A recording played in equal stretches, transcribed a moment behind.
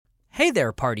Hey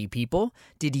there, party people!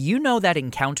 Did you know that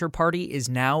Encounter Party is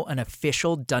now an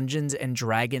official Dungeons &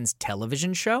 Dragons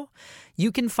television show?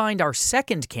 You can find our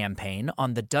second campaign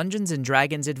on the Dungeons &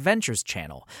 Dragons Adventures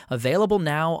channel, available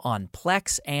now on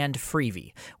Plex and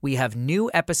Freevee. We have new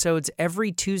episodes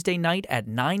every Tuesday night at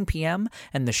 9 p.m.,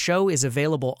 and the show is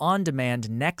available on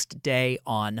demand next day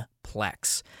on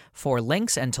Plex. For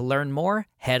links and to learn more,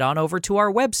 head on over to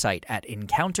our website at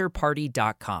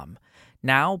encounterparty.com.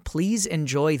 Now, please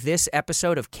enjoy this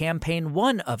episode of Campaign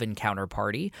 1 of Encounter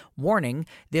Party. Warning,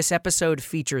 this episode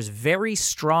features very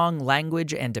strong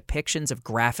language and depictions of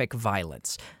graphic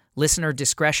violence. Listener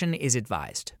discretion is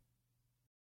advised.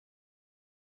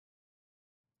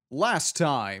 Last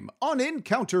time on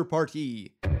Encounter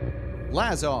Party,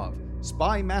 Lazov,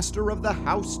 spy master of the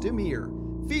House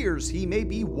Demir, fears he may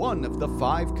be one of the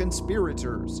 5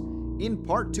 conspirators. In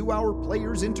part to our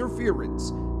players'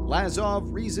 interference,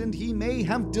 Lazov reasoned he may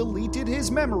have deleted his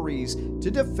memories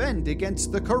to defend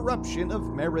against the corruption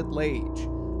of Merit Lage.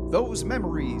 Those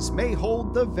memories may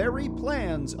hold the very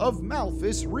plans of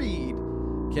Malphus Reed.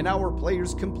 Can our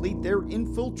players complete their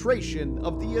infiltration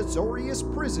of the Azorius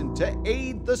prison to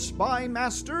aid the spy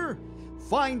master?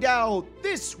 Find out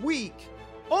this week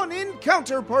on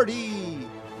Encounter Party!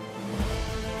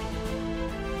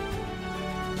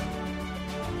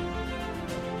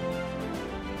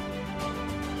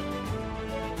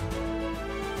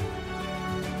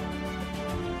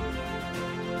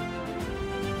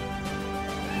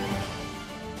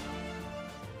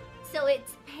 So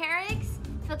it's Perix,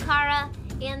 Fakara,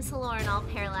 and Saloran all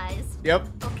paralyzed. Yep,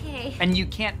 Okay. And you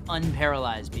can't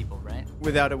unparalyze people, right?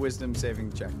 without a wisdom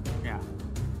saving check. Yeah.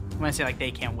 I'm gonna say,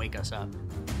 they can't wake us up.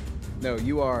 No,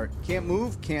 you can't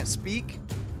move, can't speak,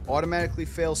 automatically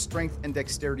fail strength and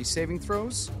dexterity saving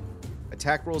throws.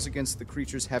 Attack rolls against the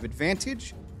creatures have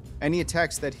advantage. Any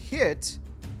attacks that hit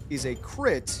is a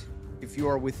crit if you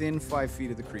are within 5 feet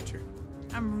of the creature.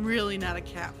 I'm really not a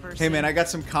cat person. Hey man, I got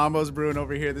some combos brewing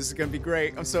over here. This is gonna be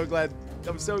great. I'm so glad.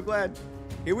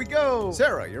 Here we go.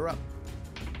 Sarah, you're up.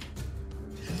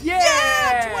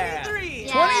 Yeah! 23!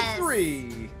 Yes.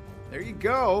 23. There you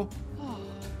go.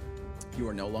 You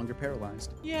are no longer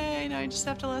paralyzed. Yay, now I just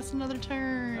have to last another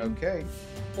turn. Okay.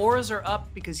 Auras are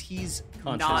up because he's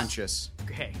Conscious.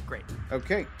 Okay, great.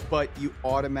 Okay, but you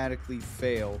automatically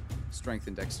fail strength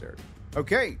and dexterity.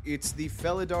 Okay, it's the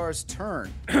Felidar's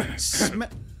turn.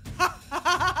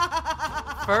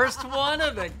 First one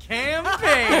of the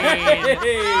campaign. There it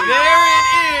is.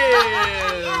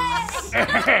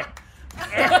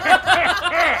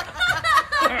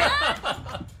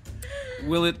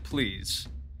 Will it please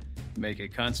make a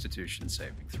Constitution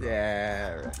saving throw?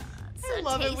 Yeah. Right. So I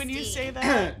love it when you tasty. say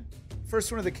that.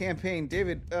 First one of the campaign.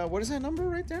 David, what is that number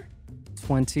right there?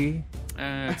 20.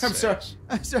 I'm sorry.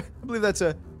 I believe that's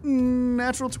a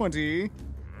natural 20.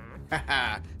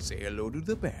 Say hello to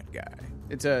the bad guy.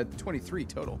 It's a 23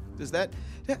 total. Does that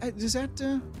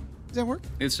work?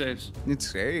 It saves. It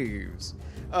saves.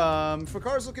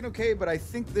 Fakar's looking okay, but I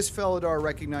think this Felidar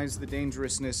recognized the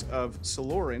dangerousness of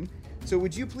Saloran. So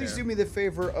would you please do me the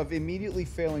favor of immediately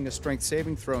failing a strength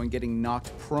saving throw and getting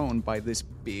knocked prone by this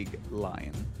big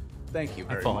lion? Thank you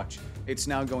very much. It's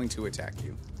now going to attack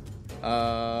you.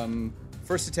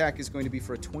 First attack is going to be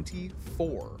for a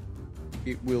 24.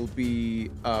 It will be,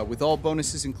 with all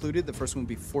bonuses included, the first one will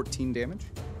be 14 damage.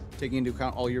 Taking into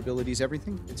account all your abilities,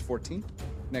 everything, it's 14.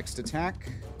 Next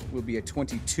attack will be a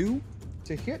 22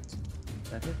 to hit.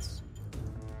 That hits.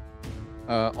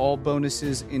 All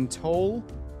bonuses in total,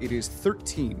 it is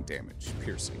 13 damage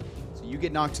piercing. So you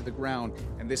get knocked to the ground,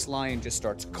 and this lion just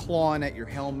starts clawing at your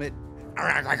helmet,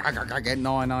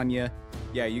 gnawing on you.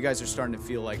 Yeah, you guys are starting to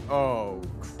feel like, oh,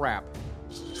 crap.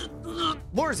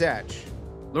 Lorzach.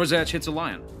 Lorzach hits a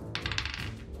lion.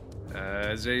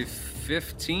 As a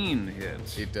 15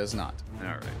 hits. It does not. All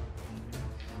right.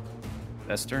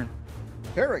 Best turn.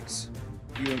 Perix,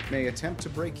 you may attempt to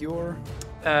break your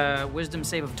Wisdom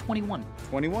save of 21.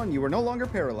 21. You are no longer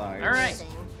paralyzed. All right. Amazing.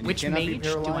 And you Which cannot be mage do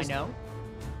I paralyzed.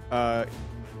 know?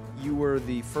 You were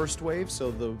the first wave,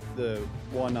 so the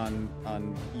one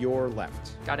on your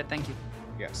left. Got it, thank you.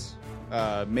 Yes.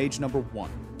 Mage number 1.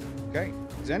 Okay.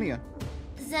 Xenia.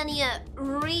 Xenia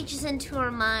reaches into her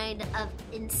mind of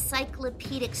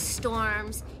encyclopedic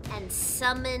storms and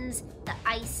summons the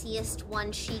iciest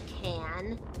one she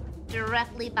can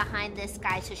directly behind this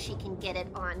guy so she can get it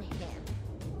on him.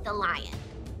 The lion.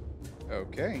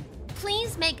 Okay.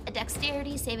 Please make a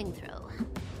dexterity saving throw.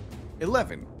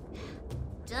 11.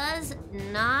 Does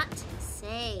not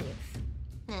save.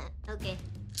 Okay.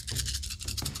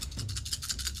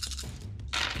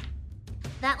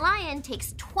 That lion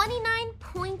takes 29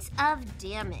 points of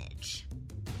damage.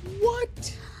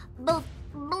 What? Both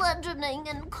bludgeoning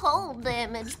and cold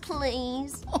damage,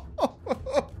 please.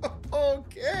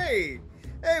 Okay.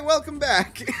 Hey, welcome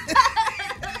back.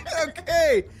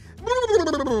 Okay.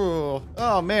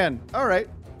 Oh, man. All right.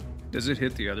 Does it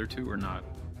hit the other two or not?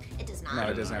 It does not. No,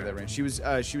 it doesn't have that range. She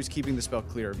was keeping the spell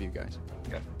clear of you guys.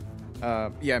 Okay.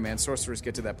 Yeah, man, sorcerers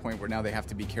get to that point where now they have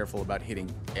to be careful about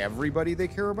hitting everybody they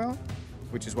care about,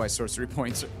 which is why sorcery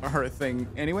points are a thing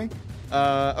anyway.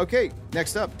 Okay,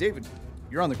 next up, David.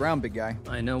 You're on the ground, big guy.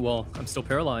 I know, well, I'm still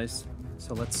paralyzed.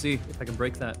 So let's see if I can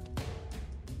break that.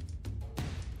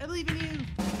 I believe in you.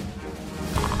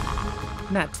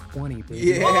 Nat 20,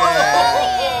 baby. Yeah!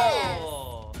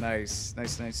 Yes.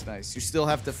 Nice. You still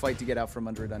have to fight to get out from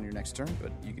under it on your next turn,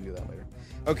 but you can do that later.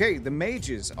 Okay, the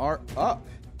mages are up.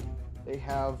 They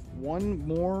have one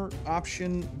more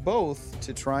option both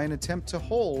to try and attempt to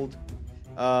hold.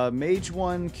 Mage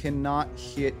 1 cannot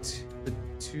hit the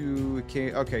two...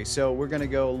 Okay, so we're going to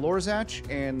go Lorzach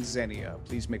and Xenia.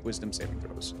 Please make wisdom saving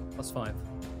throws. +5.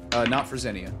 Not for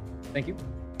Xenia. Thank you.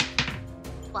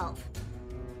 12.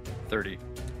 30. Okay.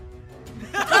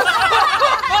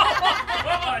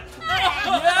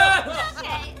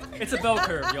 It's a bell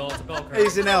curve, y'all. It's a bell curve.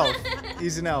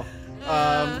 He's an elf.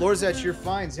 Lorzach, you're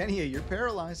fine. Xenia, you're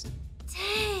paralyzed.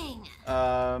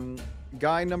 Dang.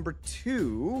 Guy number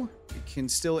 2 can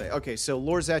still... Okay, so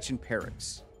Lorzach and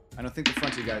Perix. I don't think the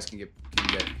front two guys can get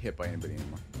hit by anybody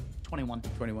anymore. 21.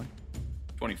 21.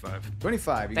 25.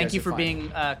 25. Thank guys you are for fine. being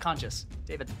conscious,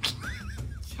 David.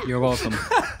 You're welcome.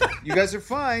 You guys are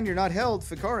fine. You're not held.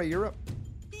 Fikara, you're up.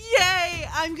 Yay!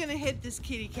 I'm gonna hit this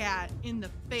kitty cat in the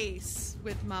face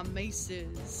with my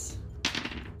maces.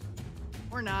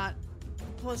 Or not.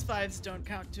 +5s don't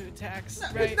count to attacks,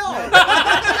 right? No.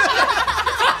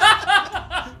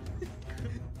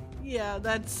 Yeah,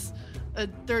 that's a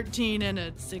 13 and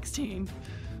a 16.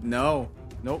 No.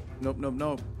 Nope.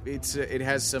 It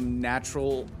has some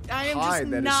natural I am hide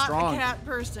just that is not strong. a cat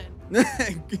person.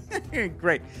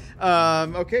 Great.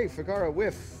 Okay, Fikara,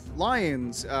 whiff.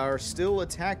 Lions are still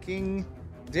attacking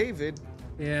David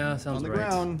Yeah, sounds on the right.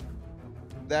 ground.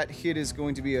 That hit is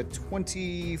going to be a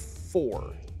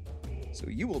 24. So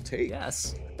you will take.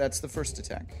 Yes. That's the first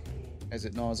attack. As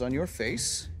it gnaws on your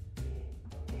face.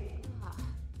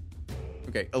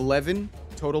 Okay, 11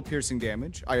 total piercing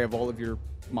damage. I have all of your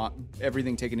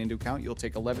everything taken into account. You'll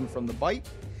take 11 from the bite.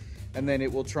 And then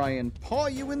it will try and paw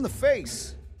you in the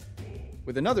face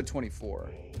with another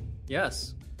 24.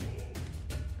 Yes.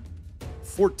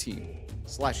 14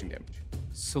 slashing damage.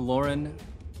 Soloran,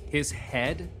 his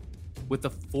head, with the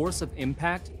force of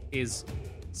impact, is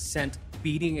sent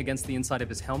beating against the inside of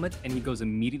his helmet, and he goes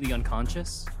immediately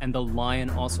unconscious. And the lion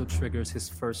also triggers his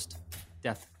first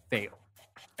death fail.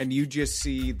 And you just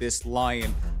see this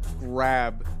lion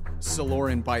grab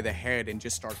Soloran by the head and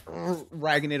just start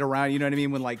ragging it around. You know what I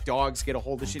mean? When like dogs get a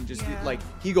hold of shit and just like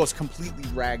he goes completely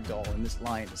ragdoll, and this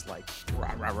lion is like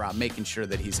rah rah rah, making sure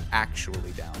that he's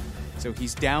actually down. So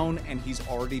he's down and he's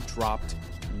already dropped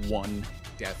one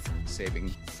death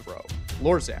saving throw.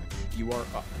 Lorzach, you are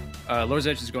up.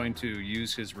 Lorzach is going to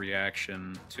use his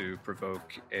reaction to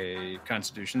provoke a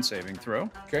Constitution saving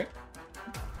throw. Okay.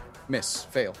 Miss.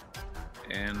 Fail.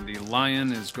 And the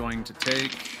lion is going to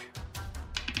take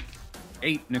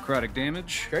 8 necrotic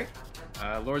damage. Okay.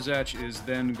 Lorzach is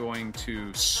then going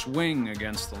to swing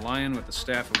against the lion with the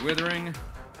Staff of Withering.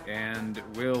 And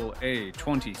will a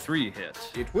 23 hit?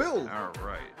 It will. All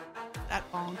right. That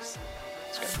bonks.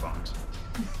 This guy bonked.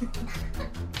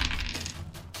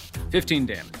 15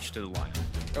 damage to the lion.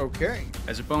 Okay.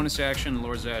 As a bonus action,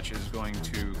 Lorzach is going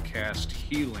to cast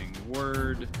Healing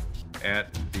Word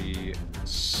at the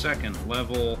 2nd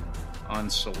level on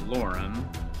Soloran.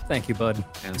 Thank you, bud.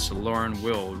 And Soloran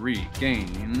will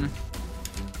regain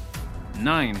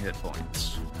 9 hit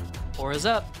points. Aura's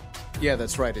up. Yeah,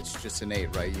 that's right. It's just an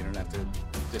 8, right? You don't have to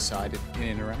decide it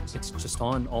in or out. It's just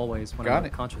on always when Got I'm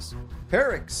it. conscious.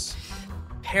 Perix.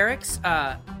 Perix,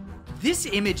 this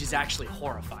image is actually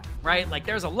horrifying, right? Like,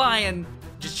 there's a lion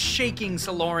just shaking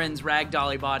Soloran's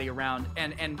ragdolly body around,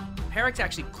 and Perix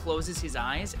actually closes his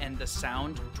eyes, and the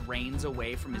sound drains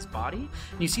away from his body.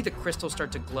 And you see the crystals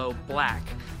start to glow black,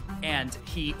 and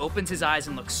he opens his eyes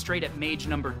and looks straight at mage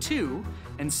number 2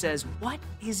 and says, "What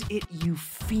is it you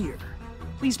fear?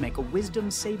 Please make a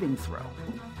wisdom saving throw."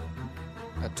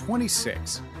 A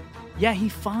 26. Yeah, he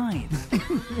fine. And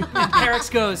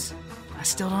Perix goes, "I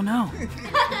still don't know."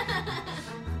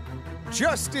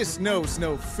 Justice knows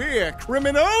no fear,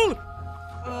 criminal!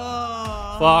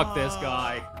 Fuck this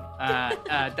guy.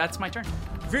 That's my turn.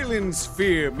 Villains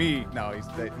fear me. No,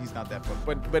 he's not that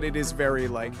fun. But it is very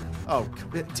like, oh,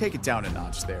 take it down a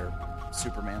notch there,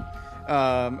 Superman.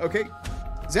 Okay.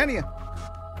 Xenia.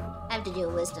 I have to do a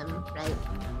wisdom, right?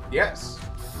 Yes.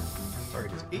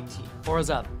 Target is 18. Aura's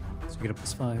up. So you get a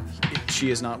 +5.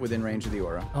 She is not within range of the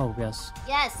aura. Oh, yes.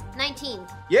 Yes, 19.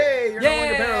 Yay! You're no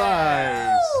longer Yay!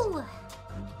 paralyzed. Woo!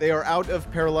 They are out of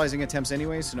paralyzing attempts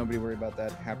anyway, so nobody worry about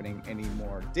that happening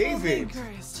anymore. David. Oh, thank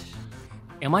Christ.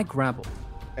 Am I grappled?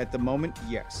 At the moment,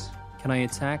 yes. Can I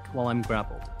attack while I'm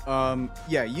grappled?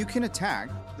 Yeah, you can attack.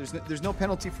 There's no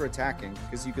penalty for attacking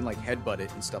because you can like headbutt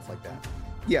it and stuff like that.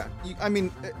 Yeah,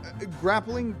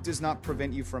 grappling does not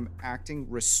prevent you from acting.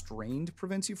 Restrained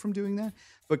prevents you from doing that.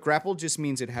 But grapple just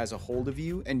means it has a hold of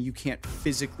you and you can't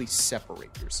physically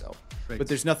separate yourself. Right. But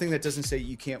there's nothing that doesn't say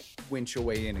you can't winch a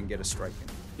way in and get a strike in.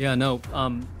 Yeah, no.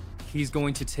 He's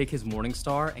going to take his Morning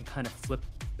Star and kind of flip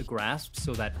the grasp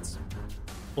so that it's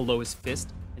below his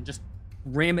fist and just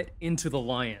ram it into the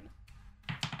lion.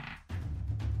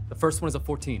 The first one is a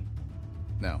 14.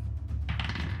 No.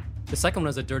 The second one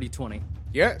is a dirty 20.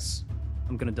 Yes.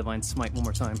 I'm gonna Divine Smite one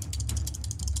more time.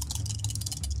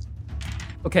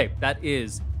 Okay, that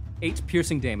is 8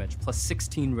 piercing damage plus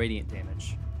 16 radiant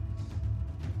damage.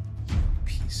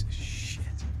 Piece of shit.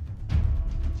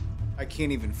 I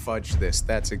can't even fudge this.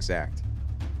 That's exact.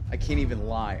 I can't even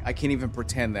lie. I can't even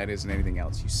pretend that isn't anything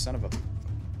else. You son of a...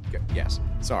 Yes.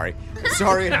 Sorry.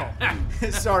 Sorry at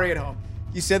home. Sorry at home.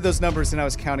 You said those numbers and I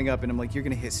was counting up and I'm like, you're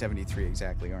going to hit 73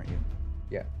 exactly, aren't you?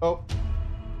 Yeah. Oh.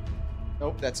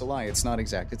 Nope, that's a lie. It's not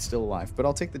exact. It's still alive. But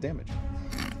I'll take the damage.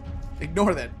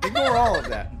 Ignore that. Ignore all of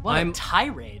that. What I'm- a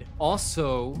tirade.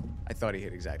 Also, I thought he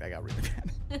hit exact. I got really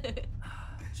bad.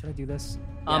 should I do this?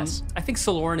 Yes. I think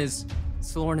Saloran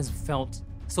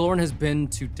has been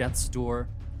to death's door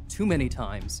too many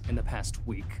times in the past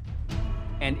week.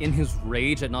 And in his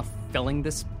rage at not felling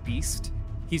this beast,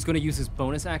 he's going to use his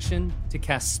bonus action to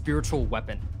cast Spiritual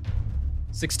Weapon.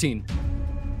 16.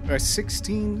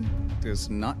 16 does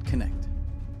not connect.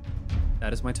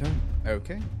 That is my turn.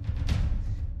 Okay.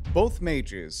 Both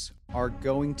mages are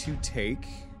going to take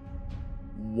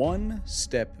one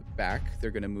step back.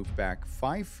 They're going to move back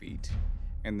 5 feet,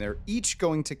 and they're each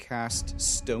going to cast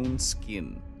Stone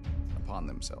Skin upon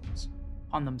themselves.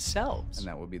 On themselves. And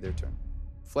that will be their turn.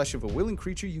 Flesh of a willing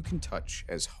creature you can touch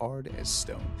as hard as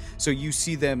stone. So you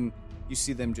see them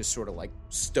just sort of like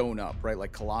stone up, right?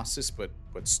 Like Colossus, but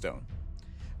stone.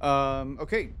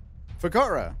 Okay.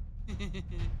 Fakara.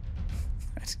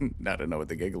 I don't know what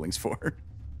the giggling's for.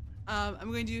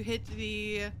 I'm going to hit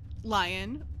the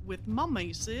lion with my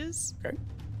maces. Okay.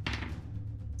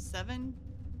 7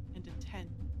 and a 10.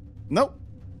 Nope.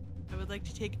 I would like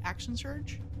to take action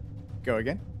surge Go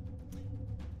again.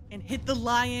 and hit the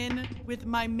lion with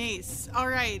my mace. All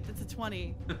right, that's a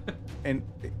 20. And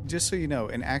just so you know,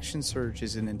 an action surge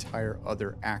is an entire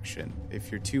other action.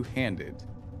 If you're two-handed,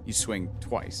 you swing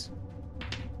twice.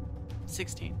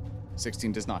 16.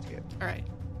 16 does not hit. All right,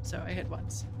 so I hit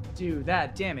once. Do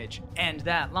that damage and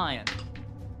that lion.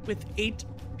 With 8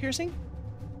 piercing?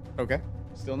 Okay.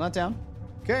 Still not down.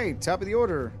 Okay, top of the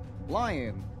order.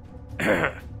 Lion.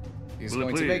 He's Will it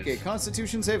going to make a please?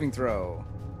 Constitution saving throw.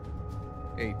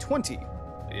 A 20.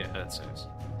 Yeah, that says.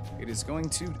 It is going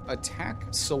to attack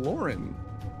Saloran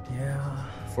Yeah.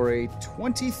 for a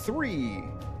 23.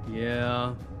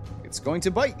 Yeah. It's going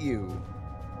to bite you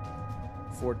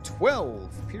for 12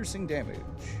 piercing damage.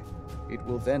 It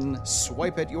will then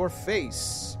swipe at your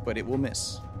face, but it will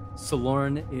miss.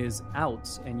 Saloran is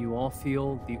out, and you all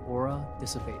feel the aura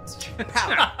dissipates.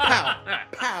 Pow, pow,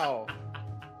 pow.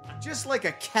 Just like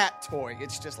a cat toy.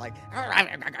 It's just like...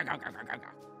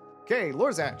 Okay,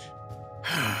 Lorzach.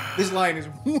 This line is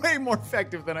way more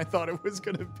effective than I thought it was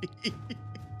going to be.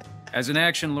 As an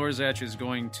action, Lorzach is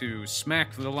going to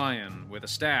smack the lion with a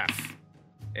staff.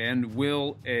 And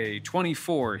will a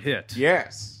 24 hit?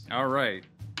 Yes. All right.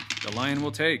 The lion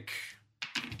will take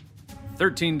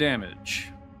 13 damage.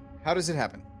 How does it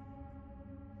happen?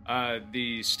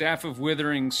 The Staff of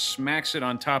Withering smacks it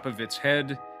on top of its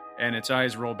head, and its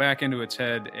eyes roll back into its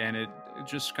head, and it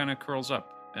just kind of curls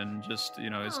up and just,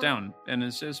 it's down, and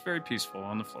it's very peaceful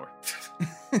on the floor.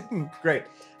 Great.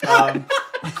 That's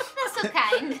so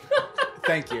kind.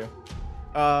 Thank you.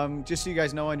 Just so you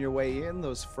guys know, on your way in,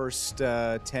 those first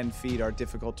 10 feet are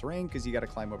difficult terrain because you got to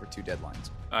climb over 2 dead lines.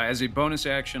 As a bonus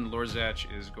action, Lorzach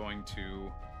is going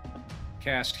to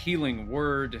cast Healing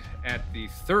Word at the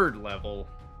 3rd level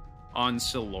on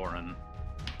Saloran.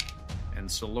 And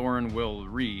Saloran will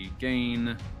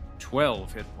regain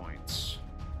 12 hit points.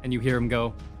 And you hear him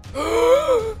go,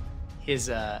 His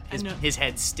know. his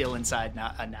head's still inside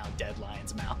now dead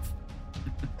lion's mouth.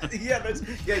 Yeah,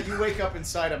 you wake up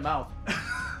inside a mouth.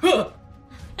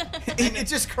 it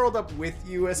just curled up with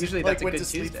you as Usually it like that's a went good to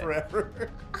sleep Tuesday.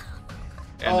 forever.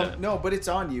 And, No, but it's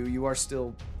on you. You are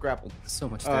still grappled. So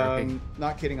much therapy.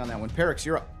 Not kidding on that one. Perix,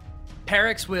 you're up.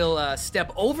 Perix will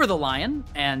step over the lion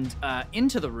and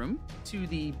into the room to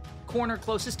the corner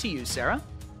closest to you, Sarah.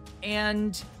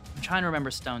 And I'm trying to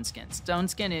remember Stone Skin. Stone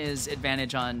Skin is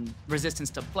advantage on resistance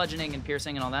to bludgeoning and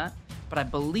piercing and all that. But I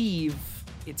believe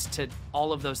it's to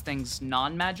all of those things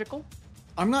non-magical.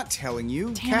 I'm not telling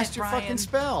you. Damn Cast it, your Brian. fucking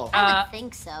spell. I would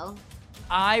think so.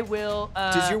 I will...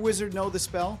 Does your wizard know the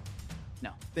spell?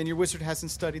 No. Then your wizard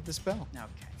hasn't studied the spell.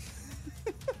 Okay.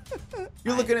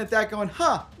 You're looking at that going,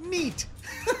 neat.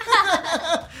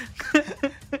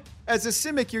 As a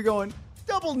Simic, you're going,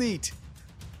 double neat.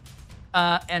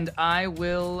 And I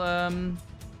will,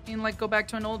 go back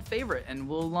to an old favorite, and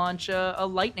we'll launch a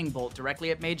lightning bolt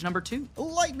directly at mage number 2.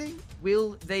 Lightning.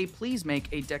 Will they please make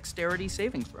a dexterity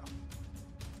saving throw?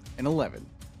 An 11.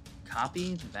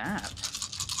 Copy that.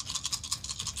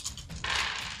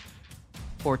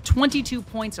 For 22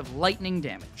 points of lightning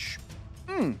damage.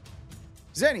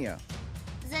 Xenia.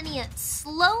 Xenia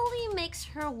slowly makes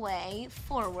her way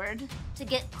forward to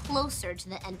get closer to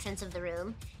the entrance of the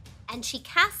room, and she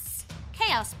casts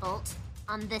Chaos Bolt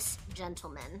on this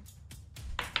gentleman.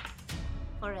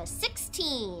 For a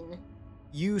 16.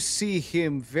 You see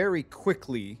him very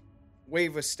quickly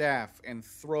wave a staff and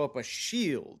throw up a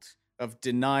shield of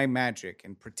deny magic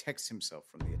and protects himself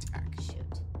from the attack.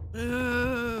 Shoot.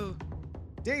 Ooh.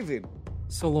 David.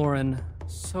 Soloran,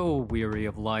 so weary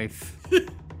of life,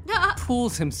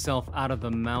 pulls himself out of the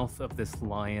mouth of this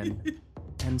lion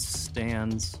and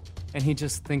stands. And he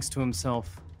just thinks to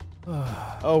himself,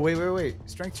 Oh, wait.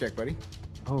 Strength check, buddy.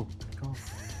 oh,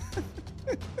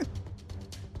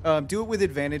 God. Do it with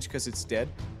advantage because it's dead.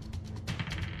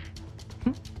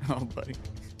 Oh, buddy.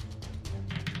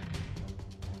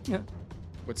 Yeah.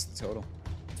 What's the total?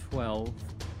 12.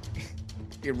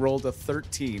 It rolled a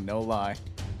 13, no lie.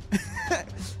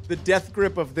 The death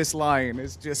grip of this lion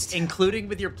is just... Including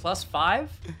with your +5?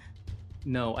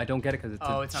 No, I don't get it because it's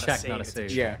a it's not check, a save. not a It's a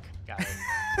save. Yeah. Got it.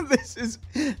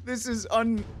 This is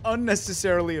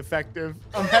unnecessarily effective.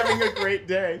 I'm having a great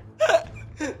day.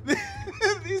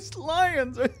 These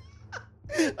lions are...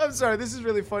 I'm sorry, this is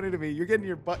really funny to me. You're getting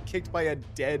your butt kicked by a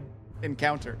dead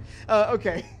encounter.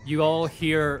 Okay. You all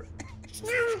hear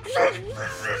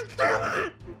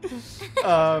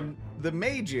The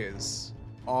mages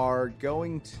are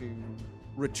going to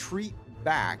retreat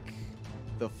back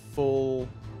the full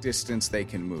distance they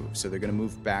can move. So they're going to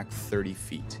move back 30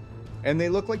 feet. And they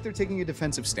look like they're taking a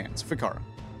defensive stance. Fikara.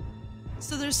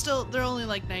 So they're only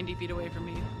like 90 feet away from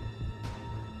me.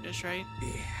 Ish, right? Yeah.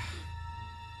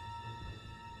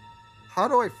 How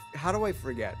do I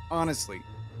forget? Honestly,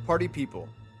 party people,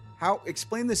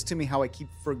 explain this to me how I keep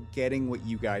forgetting what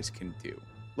you guys can do.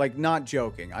 Like, not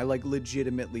joking. I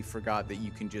legitimately forgot that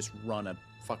you can just run a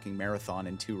fucking marathon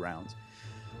in 2 rounds.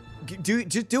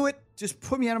 Just do it. Just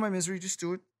put me out of my misery. Just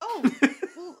do it. Oh,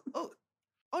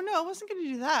 oh no, I wasn't going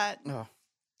to do that. Oh,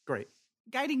 great.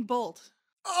 Guiding bolt.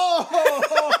 Oh!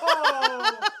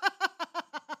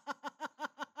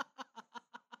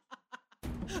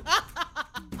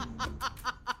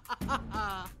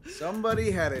 Somebody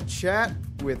had a chat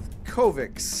with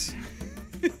Kovacs.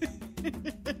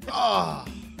 Ah.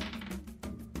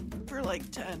 For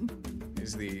like 10.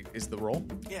 Is the roll?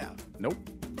 Yeah. Nope.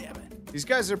 Damn it. These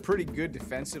guys are pretty good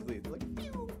defensively. Like,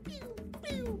 pew, pew,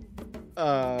 pew.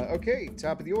 Okay,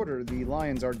 top of the order. The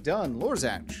Lions are done.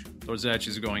 Lorzach. Lorzach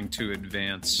is going to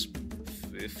advance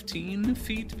 15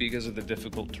 feet because of the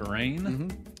difficult terrain. Mm-hmm.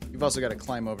 You've also got to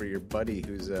climb over your buddy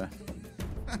who's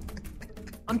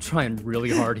I'm trying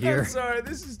really hard here. I'm sorry,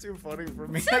 this is too funny for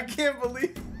me. I can't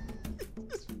believe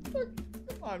Come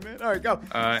on, man. All right, go.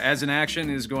 As an action,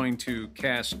 is going to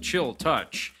cast Chill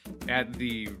Touch at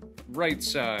the right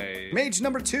side. Mage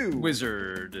number 2.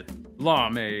 Wizard. Law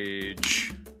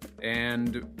Mage.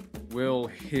 And will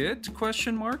hit, ?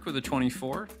 With a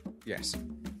 24. Yes.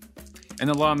 And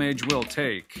the Law Mage will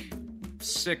take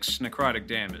 6 necrotic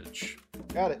damage.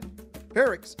 Got it.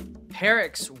 Perix.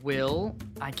 Perix will...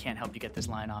 I can't help you get this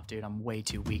line off, dude. I'm way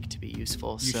too weak to be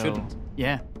useful. You so, shouldn't.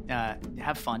 Yeah.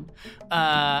 Have fun.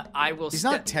 I will... He's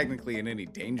not technically in any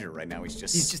danger right now. He's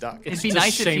just stuck. It'd be just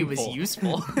nice if he was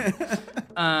shameful. useful.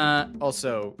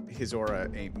 Also, his aura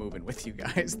ain't moving with you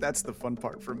guys. That's the fun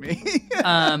part for me.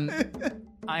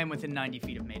 I am within 90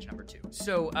 feet of mage number 2.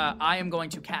 So I am going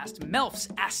to cast Melf's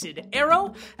Acid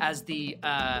Arrow as the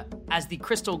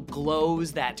crystal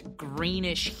glows that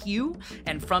greenish hue,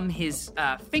 and from his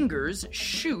fingers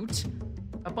shoot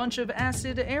a bunch of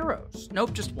acid arrows.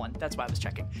 Nope, just one. That's why I was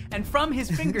checking. And from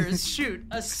his fingers shoot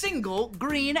a single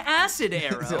green acid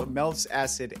arrow. So Melf's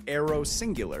Acid Arrow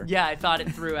singular. Yeah, I thought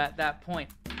it through at that point.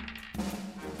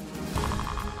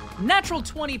 Natural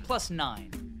 20 plus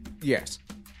 9. Yes.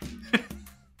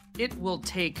 It will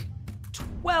take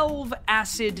 12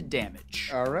 acid damage.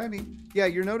 Alrighty. Yeah,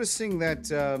 you're noticing that,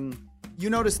 you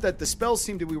notice that the spells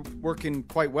seem to be working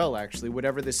quite well, actually.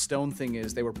 Whatever this stone thing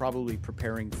is, they were probably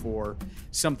preparing for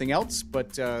something else,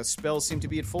 but spells seem to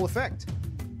be at full effect.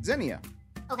 Xenia.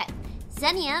 Okay.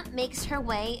 Xenia makes her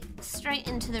way straight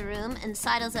into the room and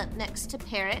sidles up next to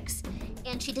Perix,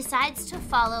 and she decides to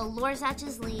follow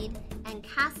Lorzach's lead and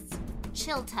casts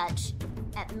Chill Touch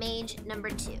at mage number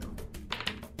 2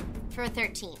 for a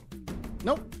 13.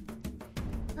 Nope.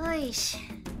 Oish.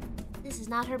 This is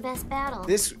not her best battle.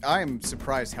 I'm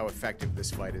surprised how effective this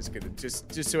fight is gonna,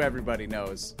 just so everybody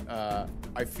knows.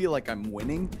 I feel like I'm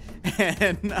winning,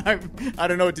 and I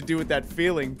don't know what to do with that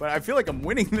feeling, but I feel like I'm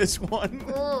winning this one.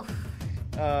 Oof.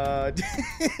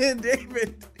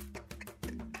 David.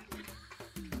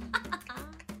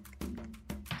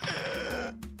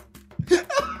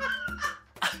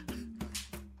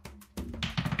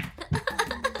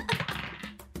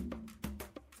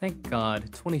 Thank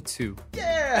God. 22.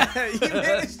 Yeah, you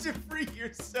managed to free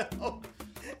yourself.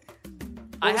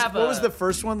 What was the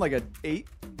first one? Like a 8?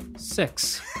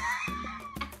 6.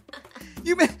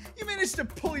 You managed to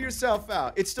pull yourself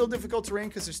out. It's still difficult terrain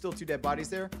because there's still 2 dead bodies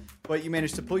there, but you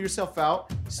managed to pull yourself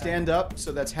out, stand up,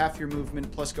 so that's half your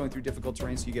movement plus going through difficult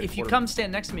terrain, so you get. If you come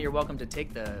stand next to me, you're welcome to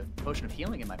take the potion of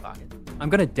healing in my pocket. I'm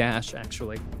gonna dash,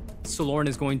 actually. Soloran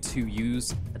is going to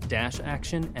use a dash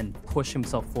action and push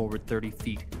himself forward 30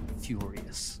 feet,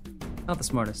 furious. Not the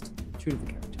smartest. True to the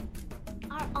character.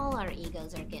 All our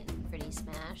egos are getting pretty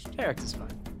smashed. Perix is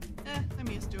fine. I'm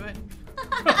used to it.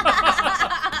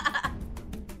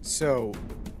 So,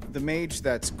 the mage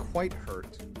that's quite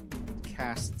hurt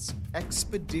casts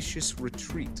Expeditious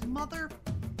Retreat. Mother.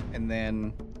 And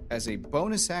then, as a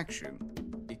bonus action,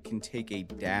 it can take a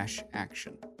dash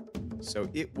action. So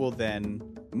it will then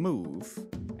move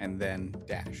and then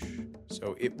dash.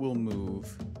 So it will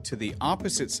move to the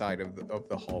opposite side of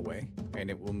the hallway, and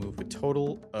it will move a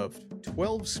total of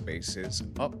 12 spaces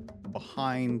up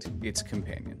behind its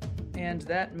companion. And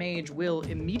that mage will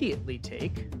immediately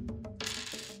take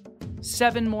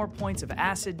 7 more points of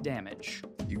acid damage.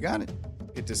 You got it.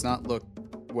 It does not look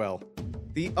well.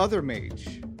 The other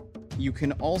mage, you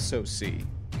can also see,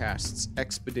 casts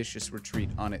Expeditious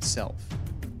Retreat on itself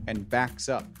and backs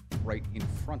up right in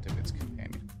front of its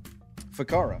companion.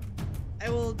 Fakara. I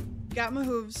will got my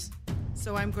hooves,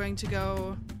 so I'm going to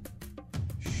go.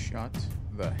 Shut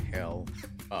the hell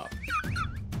up.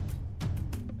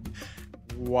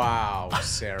 Wow,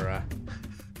 Sarah.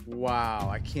 Wow,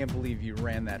 I can't believe you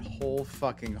ran that whole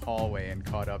fucking hallway and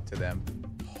caught up to them.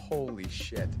 Holy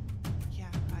shit. Yeah,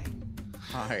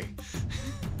 Hi.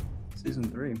 Season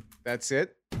 3. That's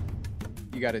it?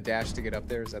 You got a dash to get up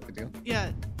there? Is that the deal?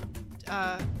 Yeah.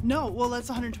 No. Well, that's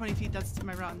 120 feet. That's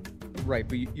my run. Right,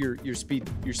 but your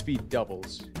speed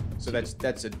doubles. So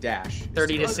that's a dash.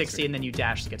 30 to 60, and then you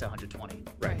dash to get to 120.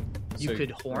 Right. You So-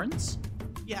 could horns?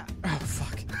 Yeah. Oh,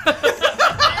 fuck.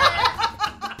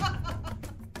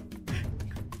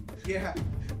 Yeah.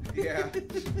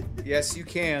 Yes, you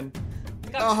can.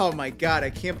 Oh my god, I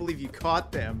can't believe you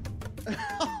caught them.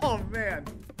 Oh man.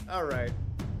 All right.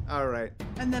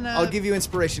 And then I'll give you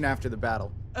inspiration after the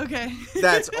battle. Okay.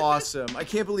 That's awesome. I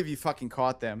can't believe you fucking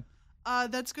caught them.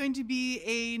 That's going to be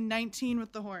a 19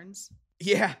 with the horns.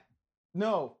 Yeah.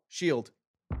 No. Shield.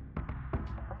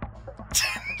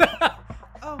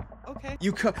 Oh, okay.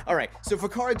 All right. So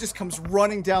Fakara just comes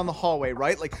running down the hallway,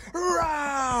 right? Like,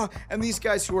 rah! And these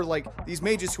guys who are like these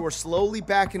mages who are slowly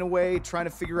backing away, trying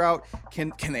to figure out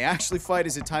can they actually fight?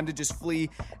 Is it time to just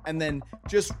flee? And then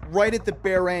just right at the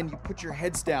bare end, you put your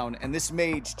heads down, and this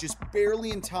mage just barely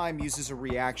in time uses a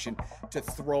reaction to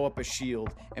throw up a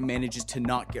shield and manages to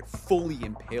not get fully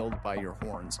impaled by your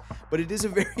horns. But it is a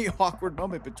very awkward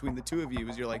moment between the two of you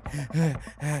as you're like,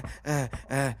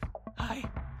 Hi.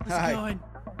 How's Hi. it going?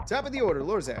 top of the order,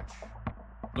 Lorzach.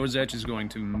 Lorzach is going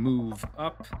to move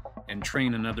up and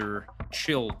train another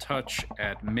chill touch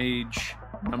at mage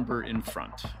number in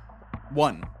front.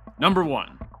 1. Number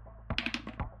 1.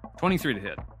 23 to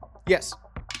hit. Yes.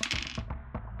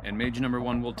 And mage number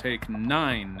 1 will take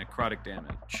 9 necrotic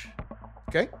damage.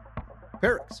 Okay.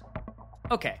 Perix.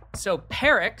 Okay, so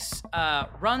Perix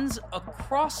runs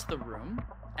across the room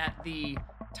at the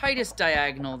tightest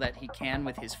diagonal that he can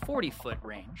with his 40-foot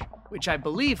range, which I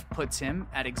believe puts him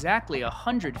at exactly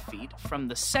 100 feet from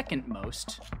the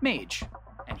second-most mage,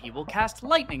 and he will cast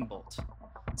Lightning Bolt.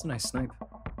 That's a nice snipe.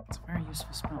 It's a very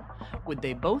useful spell. Would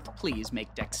they both please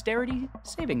make dexterity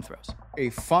saving throws? A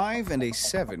 5 and a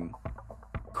 7.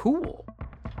 Cool.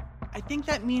 I think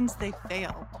that means they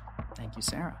failed. Thank you,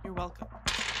 Sarah. You're welcome.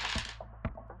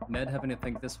 Ned having to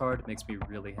think this hard makes me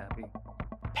really happy.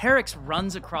 Perix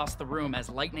runs across the room as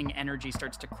lightning energy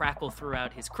starts to crackle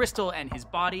throughout his crystal and his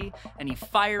body, and he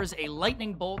fires a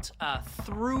lightning bolt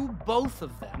through both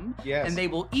of them. Yes. And they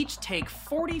will each take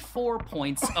 44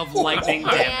 points of lightning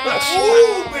damage. Yes.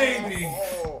 Ooh, baby!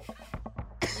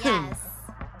 Yes.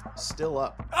 Still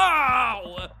up.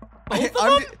 Ow! Both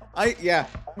of them? Yeah.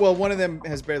 Well, one of them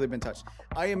has barely been touched.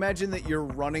 I imagine that you're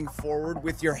running forward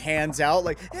with your hands out,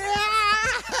 like.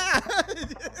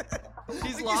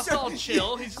 He's lost all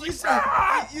chill. He's like,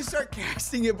 you start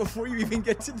casting it before you even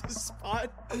get to the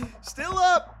spot. Still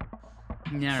up.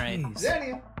 all right.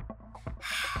 Xenia.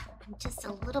 I'm just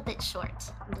a little bit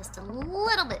short.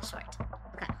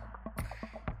 Okay.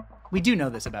 We do know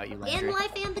this about you, Landry. In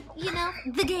life and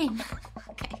the game.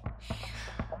 Okay.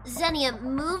 Xenia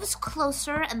moves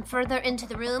closer and further into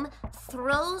the room,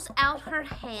 throws out her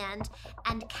hand,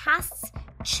 and casts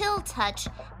Chill Touch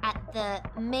at the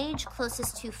mage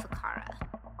closest to Fakara.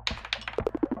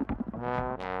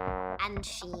 And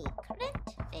she crit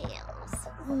fails.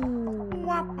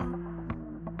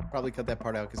 Probably cut that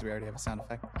part out because we already have a sound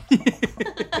effect.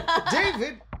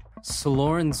 David!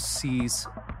 Saloran sees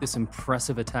this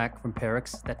impressive attack from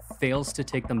Perix that fails to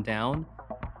take them down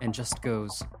and just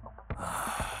goes...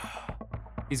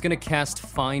 He's gonna cast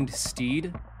Find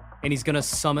Steed, and he's gonna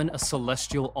summon a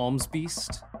celestial alms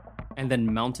beast, and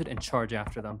then mount it and charge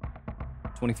after them.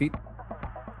 20 feet.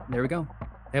 There we go.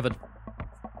 They have a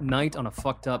knight on a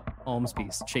fucked up alms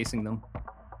beast chasing them.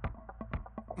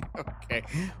 Okay.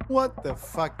 What the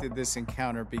fuck did this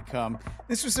encounter become?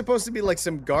 This was supposed to be like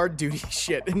some guard duty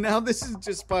shit, and now this is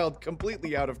just spiraled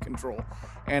completely out of control.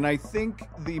 And I think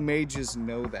the mages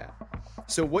know that.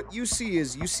 So what you see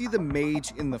is, you see the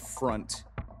mage in the front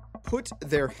put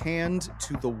their hand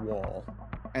to the wall,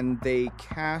 and they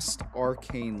cast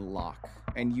Arcane Lock.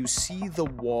 And you see the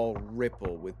wall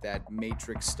ripple with that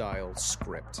Matrix-style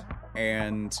script.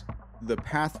 And the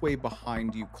pathway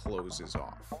behind you closes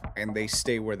off, and they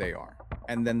stay where they are.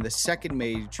 And then the second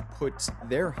mage puts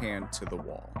their hand to the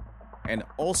wall, and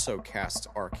also casts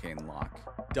Arcane Lock,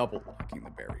 double locking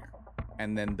the barrier.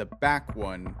 And then the back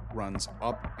one runs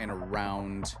up and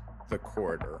around the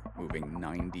corridor, moving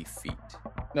 90 feet.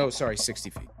 No, sorry,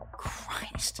 60 feet.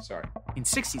 Christ. Sorry. I mean,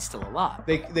 60's still a lot.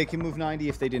 They can move 90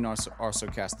 if they didn't also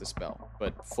cast the spell.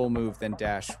 But full move, then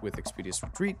dash with Expeditious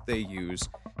Retreat, they use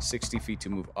 60 feet to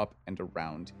move up and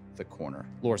around the corner.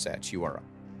 Lorzach, you are up.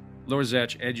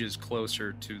 Lorzach edges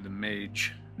closer to the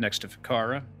mage next to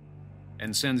Fakara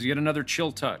and sends yet another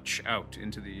Chill Touch out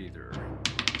into the ether.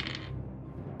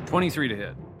 23 to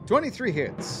hit. 23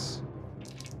 hits.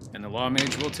 And the Law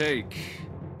Mage will take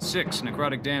 6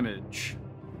 necrotic damage.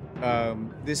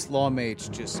 This Law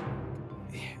Mage just...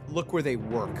 Look where they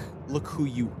work. Look who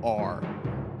you are.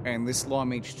 And this Law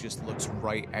Mage just looks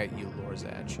right at you,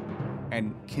 Lorzach.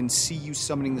 And can see you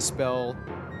summoning the spell.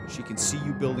 She can see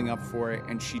you building up for it.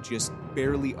 And she just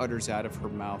barely utters out of her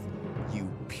mouth, "You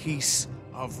piece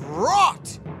of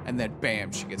rot!" And then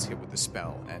bam, she gets hit with the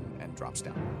spell and drops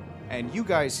down. And you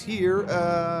guys hear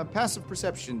passive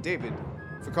perception. David,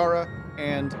 Fakara,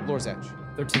 and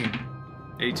Lorzach. 13.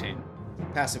 18.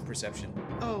 Passive perception.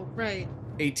 Oh, right.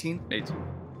 18? 18.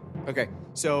 Okay,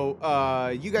 so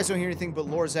you guys don't hear anything, but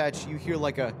Lorzach, you hear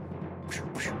like a...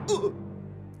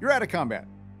 You're out of combat.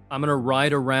 I'm gonna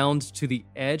ride around to the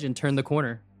edge and turn the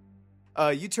corner.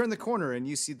 You turn the corner and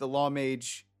you see the Law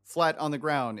Mage flat on the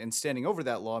ground, and standing over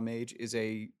that Law Mage is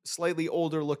a slightly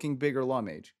older looking, bigger Law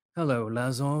Mage. Hello,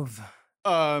 Lazov.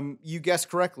 You guessed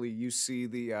correctly. You see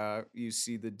the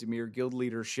Dimir guild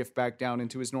leader shift back down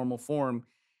into his normal form,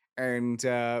 and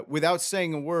without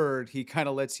saying a word, he kind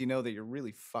of lets you know that you're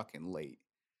really fucking late.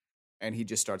 And he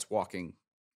just starts walking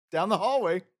down the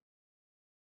hallway.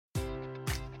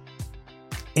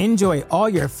 Enjoy all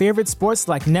your favorite sports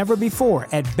like never before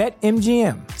at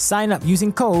BetMGM. Sign up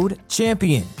using code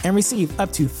CHAMPION and receive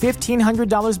up to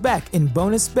 $1,500 back in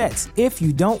bonus bets if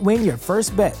you don't win your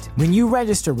first bet. When you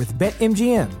register with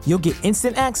BetMGM, you'll get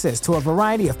instant access to a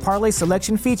variety of parlay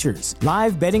selection features,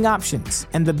 live betting options,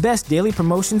 and the best daily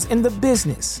promotions in the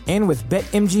business. And with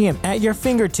BetMGM at your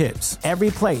fingertips,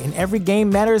 every play and every game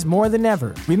matters more than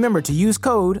ever. Remember to use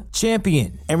code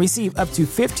CHAMPION and receive up to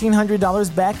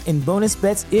 $1,500 back in bonus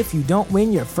bets if you don't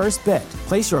win your first bet.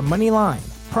 Place your money line,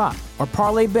 prop, or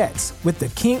parlay bets with the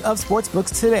king of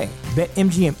sportsbooks today.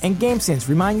 BetMGM and GameSense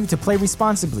remind you to play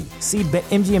responsibly. See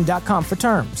BetMGM.com for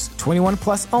terms. 21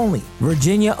 plus only.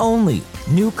 Virginia only.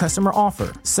 New customer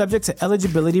offer. Subject to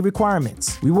eligibility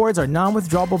requirements. Rewards are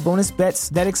non-withdrawable bonus bets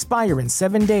that expire in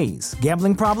 7 days.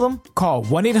 Gambling problem? Call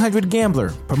 1-800-GAMBLER.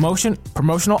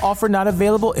 Promotional offer not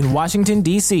available in Washington,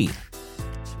 D.C.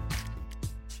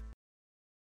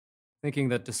 Thinking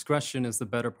that discretion is the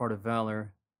better part of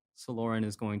valor, Saloran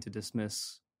is going to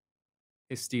dismiss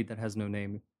his steed that has no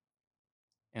name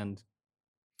and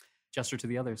gesture to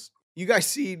the others. You guys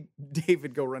see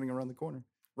David go riding around the corner.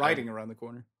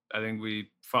 I think we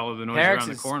follow the noise Perix around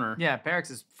the corner. Yeah,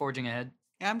 Perix is forging ahead.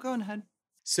 Yeah, I'm going ahead.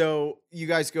 So you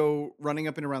guys go running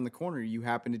up and around the corner. You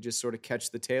happen to just sort of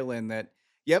catch the tail end that,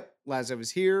 yep, Lazov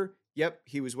is here. Yep,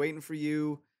 he was waiting for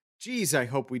you. Geez, I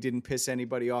hope we didn't piss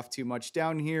anybody off too much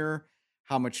down here.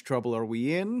 How much trouble are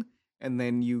we in? And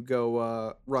then you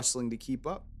go rustling to keep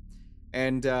up.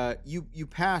 And you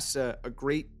pass a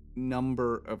great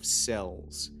number of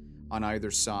cells on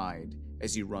either side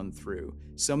as you run through.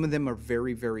 Some of them are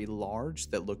very, very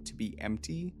large that look to be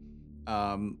empty.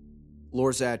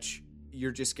 Lorzach,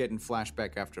 you're just getting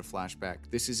flashback after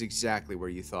flashback. This is exactly where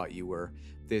you thought you were.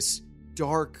 This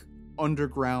dark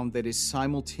underground that is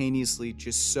simultaneously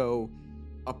just so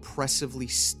oppressively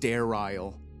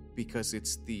sterile because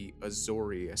it's the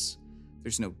Azorius.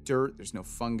 There's no dirt, there's no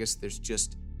fungus, there's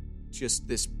just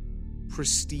this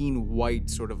pristine white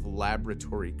sort of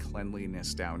laboratory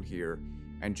cleanliness down here,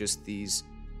 and just these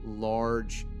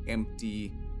large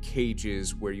empty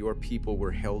cages where your people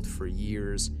were held for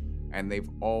years, and they've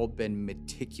all been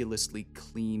meticulously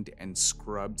cleaned and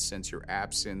scrubbed since your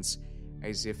absence,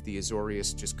 as if the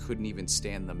Azorius just couldn't even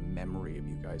stand the memory of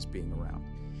you guys being around.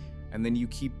 And then you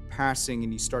keep passing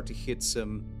and you start to hit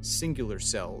some singular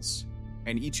cells,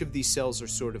 and each of these cells are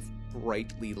sort of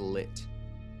brightly lit.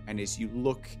 And as you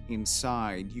look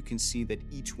inside, you can see that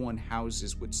each one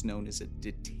houses what's known as a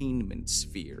detainment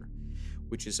sphere,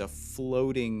 which is a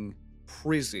floating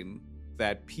prison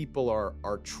that people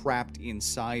are trapped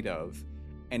inside of,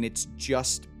 and it's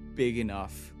just big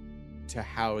enough to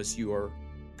house your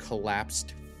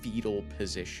collapsed fetal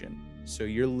position. So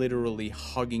you're literally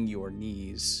hugging your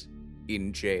knees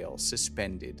in jail,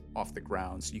 suspended off the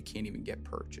ground, so you can't even get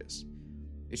purchase.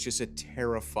 It's just a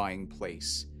terrifying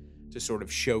place to sort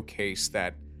of showcase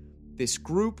that this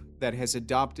group that has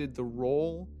adopted the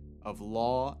role of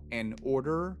law and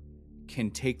order can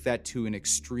take that to an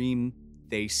extreme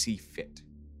they see fit.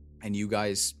 And you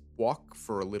guys walk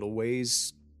for a little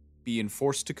ways, being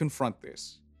forced to confront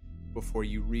this, before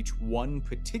you reach one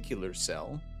particular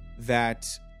cell that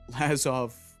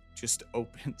Lazov just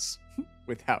opens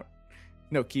without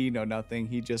no key, no nothing.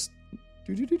 He just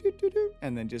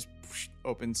and then just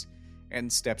opens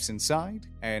and steps inside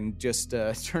and just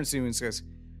turns to you and says,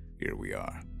 "Here we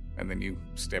are." And then you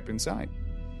step inside.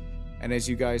 And as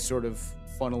you guys sort of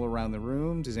funnel around the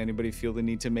room, does anybody feel the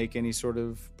need to make any sort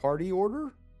of party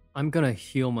order? I'm gonna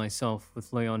heal myself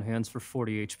with lay on hands for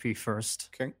 40 HP first.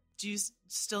 Okay. Do you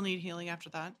still need healing after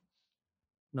that?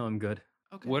 No, I'm good.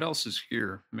 Okay. What else is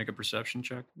here? Make a perception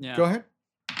check. Yeah. Go ahead.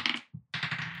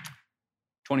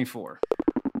 24.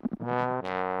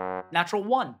 Natural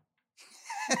 1.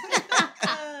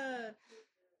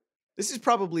 This is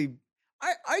probably...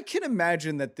 I can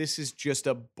imagine that this is just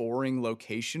a boring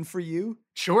location for you.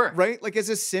 Sure. Right? Like, as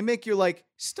a Simic, you're like,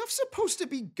 stuff's supposed to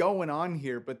be going on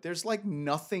here, but there's, like,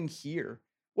 nothing here.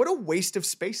 What a waste of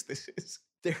space this is.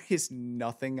 There is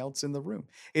nothing else in the room.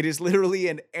 It is literally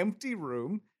an empty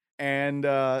room, and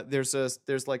there's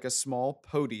like a small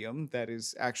podium that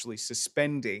is actually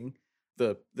suspending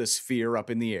the sphere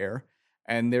up in the air,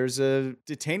 and there's a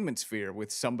detainment sphere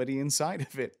with somebody inside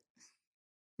of it.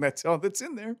 That's all that's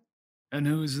in there. And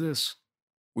who is this?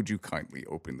 Would you kindly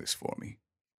open this for me?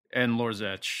 And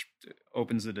Lorzach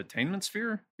opens the detainment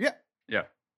sphere? Yeah. Yeah.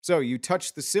 So you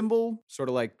touch the symbol, sort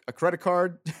of like a credit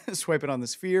card, swipe it on the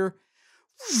sphere.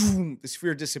 The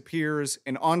sphere disappears,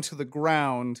 and onto the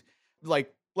ground,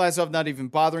 like Lazov not even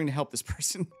bothering to help this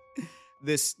person,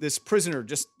 this prisoner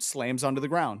just slams onto the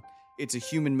ground. It's a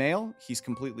human male. He's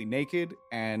completely naked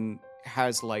and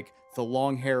has like the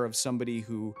long hair of somebody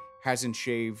who hasn't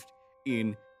shaved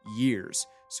in years.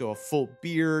 So a full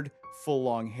beard, full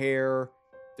long hair.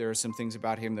 There are some things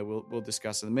about him that we'll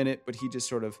discuss in a minute, but he just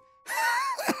sort of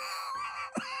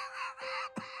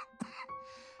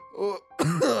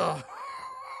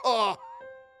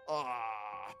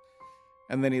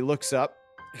and then he looks up,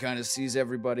 kind of sees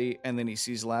everybody, and then he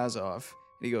sees Lazov,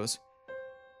 and he goes,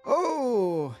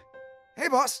 "Oh, hey,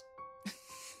 boss."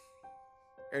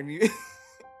 And he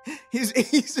is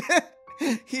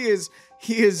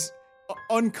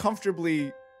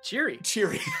uncomfortably Cheery.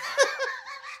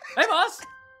 Hey, boss.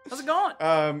 How's it going?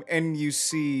 And you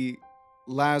see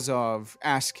Lazov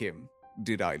ask him,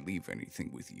 "Did I leave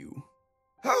anything with you?"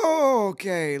 "Oh,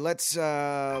 okay, let's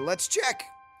check."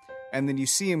 And then you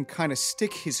see him kind of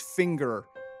stick his finger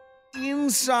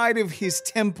inside of his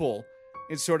temple,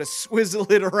 and sort of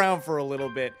swizzle it around for a little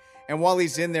bit. And while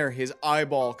he's in there, his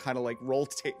eyeball kind of like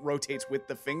rotates with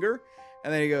the finger.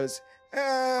 And then he goes,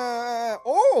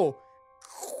 oh.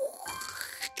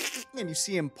 And you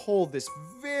see him pull this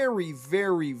very,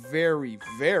 very, very,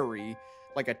 very,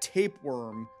 like a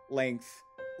tapeworm length,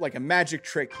 like a magic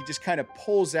trick. He just kind of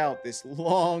pulls out this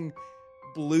long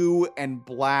blue and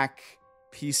black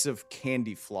piece of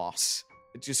candy floss.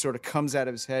 It just sort of comes out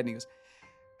of his head and he goes,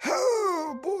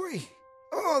 oh boy.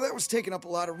 Oh, that was taking up a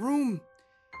lot of room.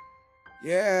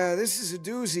 Yeah, this is a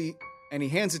doozy. And he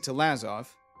hands it to Lazov.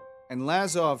 And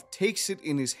Lazov takes it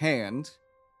in his hand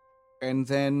and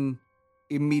then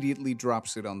immediately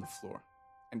drops it on the floor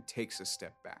and takes a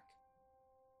step back.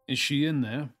 Is she in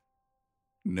there?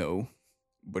 No,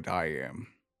 but I am.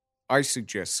 I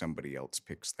suggest somebody else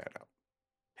picks that up.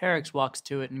 Perix walks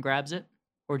to it and grabs it.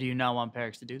 Or do you not want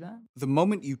Perix to do that? The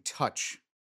moment you touch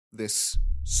this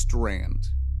strand,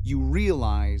 you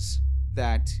realize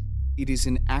that it is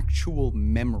an actual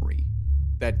memory.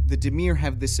 That the Dimir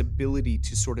have this ability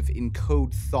to sort of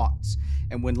encode thoughts.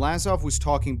 And when Lazov was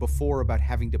talking before about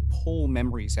having to pull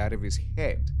memories out of his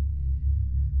head,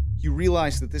 you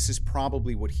realize that this is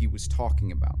probably what he was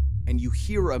talking about. And you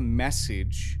hear a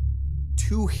message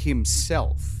to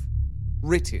himself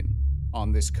written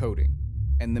on this coding.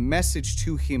 And the message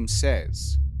to him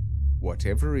says,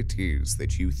 whatever it is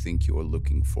that you think you're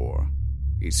looking for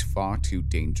is far too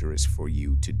dangerous for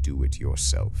you to do it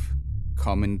yourself.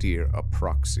 Commandeer a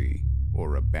proxy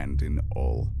or abandon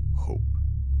all hope.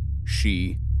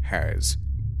 She has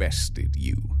bested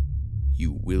you.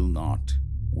 You will not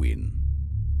win.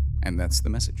 And that's the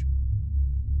message.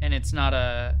 And it's not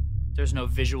there's no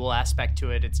visual aspect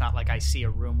to it. It's not like I see a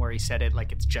room where he said it,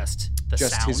 like it's just the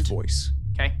sound. Just his voice.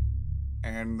 Okay.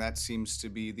 And that seems to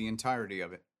be the entirety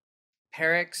of it.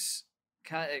 Perix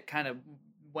kind of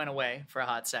went away for a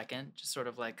hot second, just sort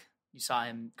of like you saw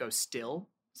him go still.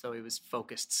 So he was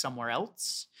focused somewhere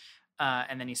else.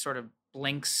 And then he sort of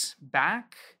blinks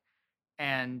back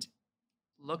and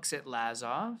looks at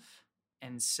Lazov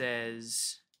and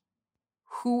says,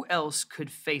 who else could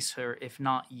face her if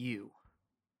not you?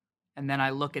 And then I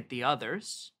look at the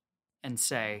others and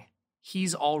say,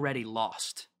 he's already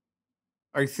lost.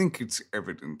 I think it's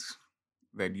evident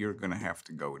that you're going to have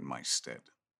to go in my stead.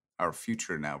 Our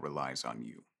future now relies on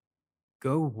you.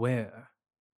 Go where?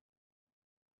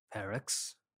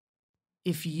 Perix?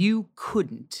 If you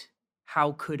couldn't,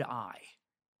 how could I?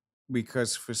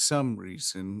 Because for some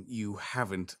reason, you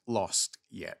haven't lost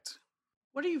yet.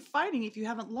 What are you fighting if you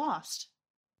haven't lost?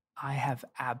 I have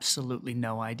absolutely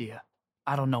no idea.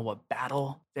 I don't know what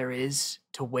battle there is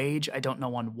to wage. I don't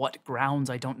know on what grounds.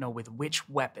 I don't know with which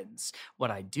weapons.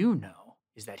 What I do know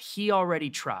is that he already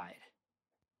tried,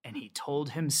 and he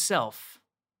told himself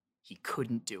he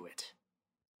couldn't do it.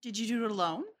 Did you do it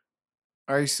alone?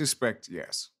 I suspect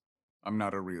yes. I'm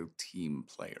not a real team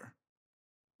player.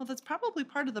 Well, that's probably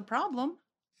part of the problem.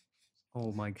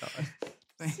 Oh my god.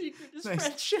 Secret is thanks.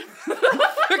 friendship.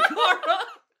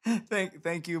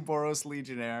 Thank you, Boros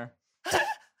Legionnaire.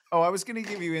 Oh, I was going to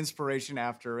give you inspiration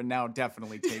after, and now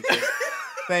definitely take it.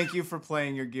 Thank you for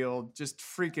playing your guild. Just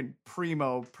freaking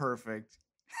primo perfect.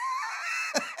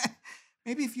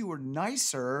 Maybe if you were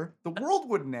nicer, the world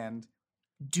wouldn't end.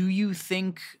 Do you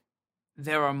think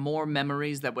there are more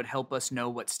memories that would help us know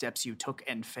what steps you took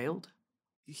and failed?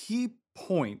 He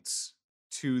points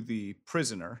to the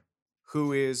prisoner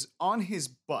who is on his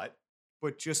butt,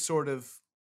 but just sort of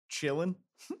chilling,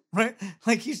 right?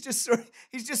 Like he's just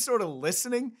sort of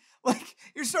listening. Like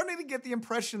you're starting to get the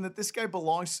impression that this guy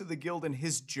belongs to the guild and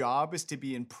his job is to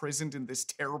be imprisoned in this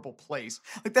terrible place.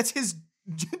 Like that's his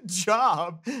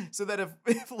job, so that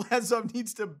if Lazov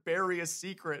needs to bury a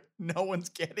secret, no one's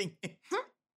getting it.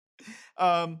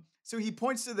 So he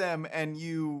points to them, and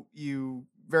you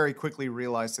very quickly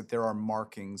realize that there are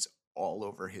markings all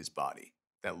over his body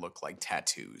that look like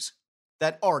tattoos.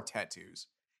 That are tattoos.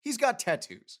 He's got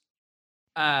tattoos.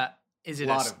 Is it a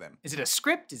lot of them? Is it a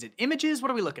script? Is it images? What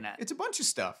are we looking at? It's a bunch of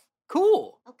stuff.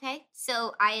 Cool. Okay,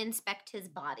 so I inspect his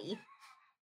body.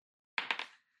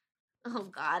 Oh,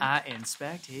 God. I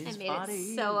inspect his I made body.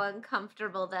 it so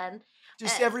uncomfortable then.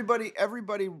 Just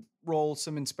everybody roll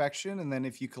some inspection, and then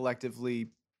if you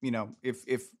collectively,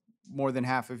 if more than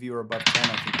half of you are above 10,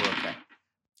 I think we're okay.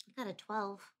 I got a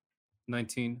 12.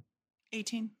 19.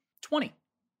 18. 20.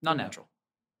 Non-natural.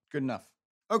 Good enough.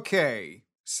 Okay,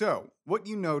 so what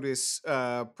you notice,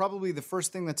 probably the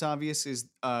first thing that's obvious is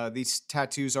these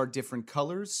tattoos are different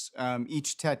colors.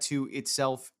 Each tattoo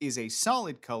itself is a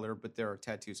solid color, but there are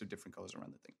tattoos of different colors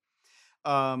around the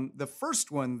thing. The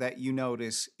first one that you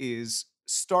notice is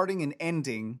starting and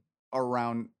ending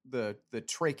around the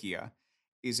trachea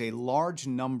is a large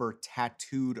number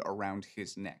tattooed around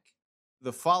his neck.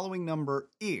 The following number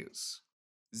is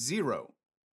 0,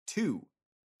 2,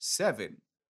 7,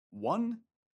 1,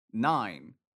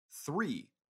 9, 3,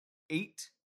 8,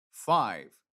 5,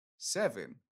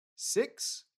 7,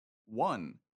 6,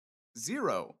 1,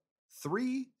 0,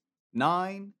 3,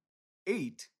 9,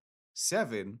 8,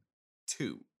 7,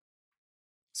 2.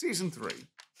 Season 3.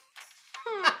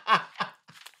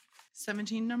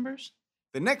 17 numbers?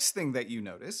 The next thing that you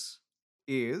notice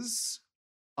is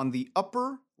on the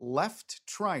upper left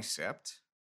tricep,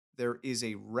 there is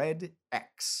a red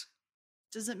X.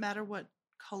 Does it matter what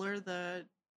color the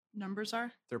numbers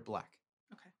are? They're black.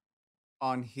 Okay.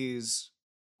 On his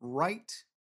right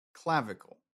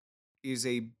clavicle is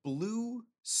a blue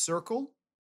circle.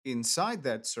 Inside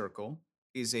that circle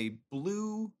is a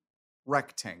blue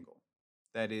rectangle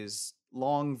that is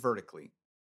long vertically.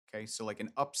 Okay, so like an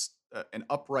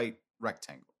upright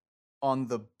rectangle. On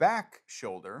the back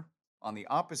shoulder, on the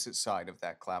opposite side of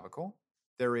that clavicle,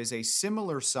 there is a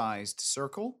similar sized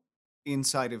circle.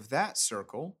 Inside of that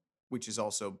circle, which is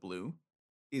also blue,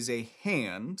 is a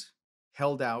hand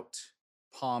held out,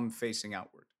 palm facing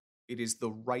outward. It is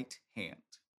the right hand.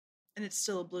 And it's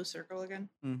still a blue circle again?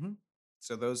 Mm-hmm.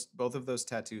 So both of those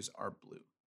tattoos are blue.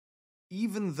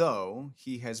 Even though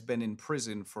he has been in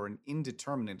prison for an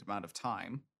indeterminate amount of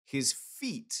time, his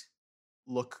feet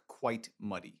look quite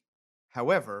muddy.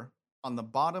 However, on the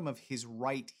bottom of his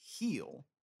right heel,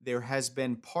 there has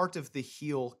been part of the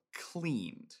heel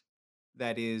cleaned.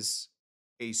 That is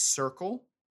a circle,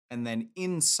 and then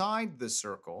inside the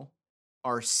circle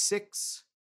are 6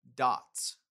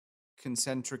 dots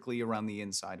concentrically around the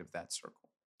inside of that circle.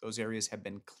 Those areas have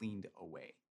been cleaned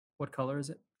away. What color is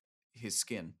it? His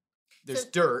skin. There's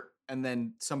dirt, and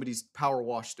then somebody's power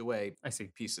washed away I see.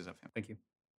 pieces of him. Thank you.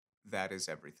 That is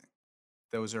everything.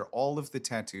 Those are all of the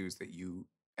tattoos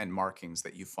and markings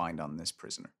that you find on this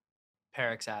prisoner.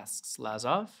 Perix asks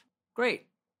Lazov, "Great.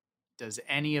 Does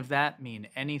any of that mean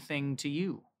anything to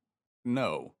you?"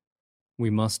 No.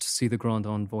 We must see the Grand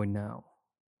Envoy now.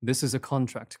 This is a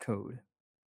contract code.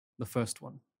 The first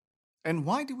one. And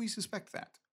why do we suspect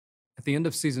that? At the end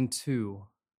of Season 2,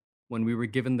 when we were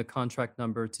given the contract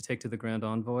number to take to the Grand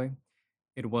Envoy,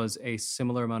 it was a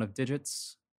similar amount of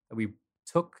digits that we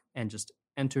took and just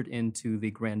entered into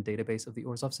the grand database of the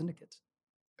Orzhov Syndicate.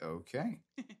 Okay.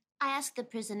 I asked the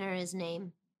prisoner his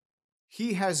name.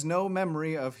 He has no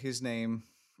memory of his name,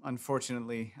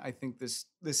 unfortunately. I think this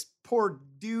poor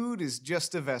dude is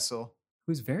just a vessel.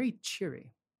 Who's very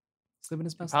cheery. He's living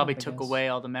his best Probably life, I took guess. away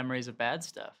all the memories of bad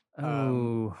stuff.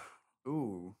 Oh.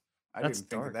 Ooh, I That's didn't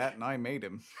think of dark. that, and I made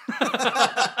him.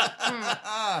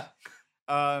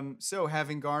 So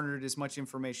having garnered as much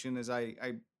information as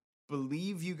I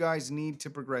believe you guys need to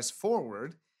progress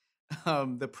forward,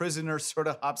 the prisoner sort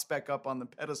of hops back up on the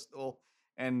pedestal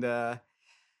and, and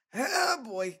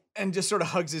just sort of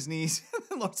hugs his knees.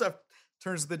 Lorzhov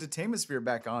turns the detainment sphere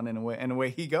back on, and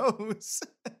away he goes.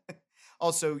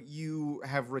 Also, you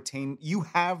have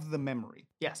the memory.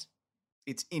 Yes.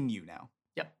 It's in you now.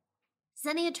 Yep.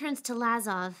 Xenia turns to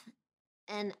Lazov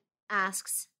and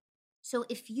asks, "So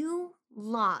if you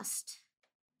lost,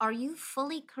 are you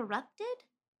fully corrupted?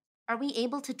 Are we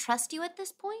able to trust you at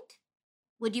this point?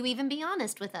 Would you even be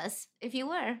honest with us if you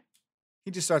were?" He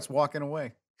just starts walking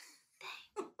away.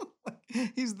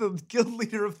 He's the guild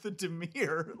leader of the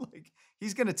Dimir.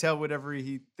 He's going to tell whatever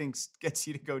he thinks gets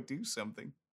you to go do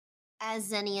something. As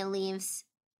Xenia leaves,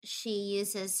 she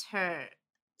uses her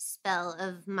spell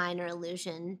of minor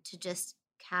illusion to just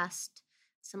cast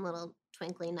some little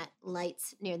twinkling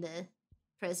lights near the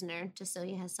prisoner, just so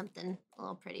he has something a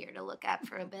little prettier to look at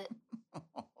for a bit.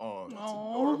 Oh, that's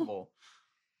Aw. adorable.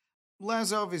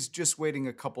 Lazov is just waiting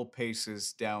a couple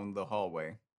paces down the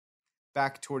hallway,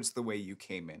 back towards the way you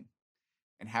came in,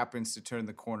 and happens to turn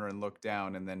the corner and look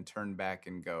down and then turn back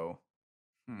and go,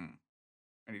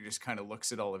 And he just kind of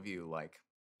looks at all of you like,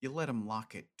 you let him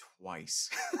lock it twice.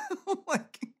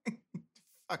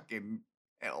 Fucking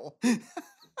hell.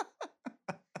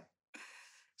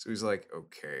 So he's like,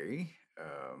 okay,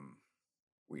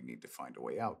 we need to find a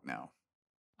way out now.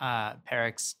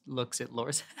 Perix looks at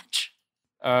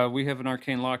Lorzhach. We have an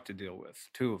arcane lock to deal with.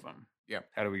 2 of them. Yep.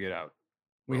 How do we get out?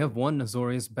 We have one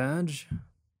Azorius badge.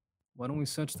 Why don't we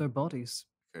search their bodies?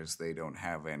 Because they don't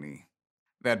have any.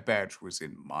 That badge was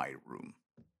in my room.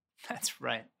 That's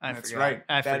right. I That's forgot. right.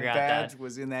 I that forgot badge that.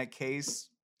 was in that case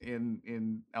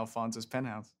in Alfonso's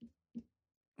penthouse.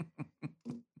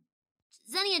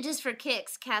 Xenia, just for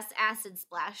kicks, casts Acid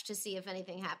Splash to see if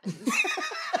anything happens.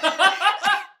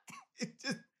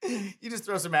 You just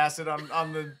throw some acid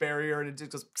on the barrier and it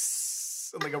just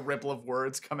goes and like a ripple of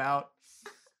words come out.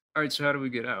 All right, so how do we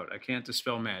get out? I can't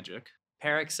dispel magic.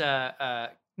 Perix,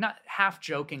 not half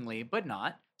jokingly, but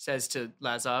not, says to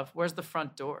Lazov, "Where's the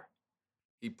front door?"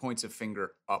 He points a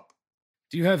finger up.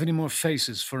 Do you have any more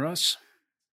faces for us?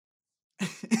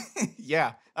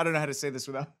 Yeah, I don't know how to say this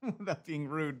without being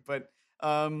rude, but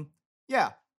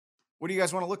yeah. What do you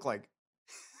guys want to look like?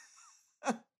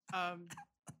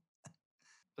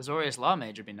 Azorius Law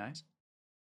Mage would be nice.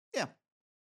 Yeah.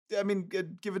 I mean,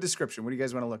 give a description. What do you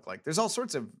guys want to look like? There's all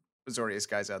sorts of Azorius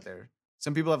guys out there.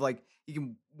 Some people have, like, he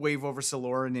can wave over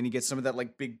Saloran and he gets some of that,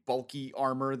 like, big bulky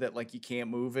armor that, like, you can't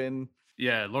move in.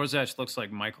 Yeah, Lorzach looks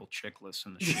like Michael Chiklis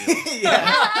in the Shield.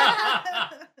 Yeah.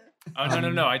 Oh,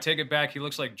 no. I take it back. He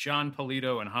looks like John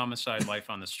Polito in Homicide: Life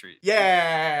on the Street.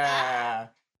 Yeah.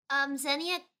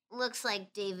 Xenia looks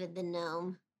like David the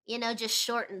Gnome. You know, just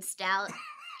short and stout.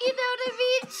 You know what I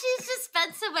mean? She's just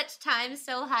spent so much time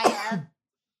so high up.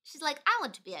 She's like, I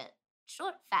want to be a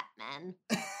short, fat man.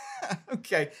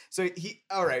 Okay. So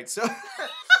all right. So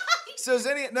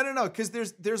Xenia, no. Because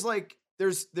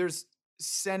there's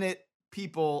Senate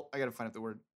people. I got to find out the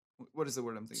word. What is the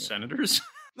word I'm thinking? Senators?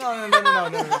 No.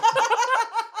 No.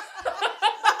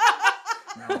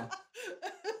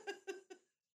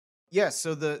 Yeah,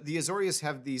 so the Azorius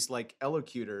have these, like,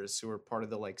 elocutors who are part of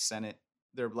the, like, Senate.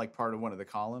 They're, like, part of one of the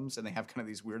columns, and they have kind of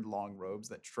these weird long robes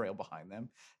that trail behind them.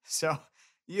 So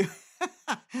you're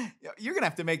gonna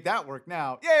have to make that work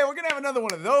now. Yeah, we're gonna have another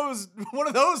one of those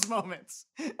moments.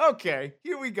 Okay,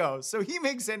 here we go. So he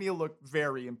makes Xenia look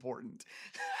very important.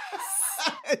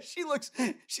 She looks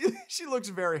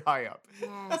very high up.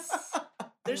 Yes.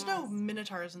 There's no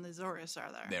minotaurs in the Azorius,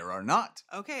 are there? There are not.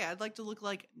 Okay, I'd like to look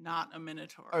like not a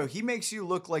minotaur. Oh, he makes you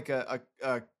look like a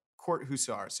court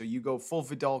hussar. So you go full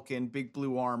Vidalkin, big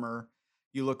blue armor.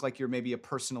 You look like you're maybe a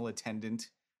personal attendant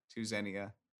to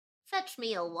Xenia. Fetch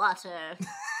me a water.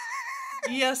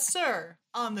 Yes, sir.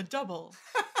 On the double,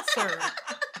 sir.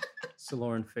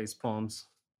 Saloran face palms.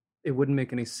 It wouldn't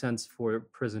make any sense for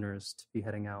prisoners to be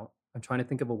heading out. I'm trying to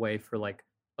think of a way for, like,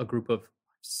 a group of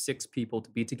 6 people to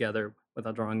be together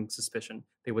without drawing suspicion.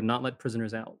 They would not let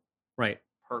prisoners out. Right.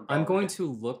 I'm going to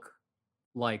look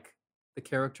like the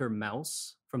character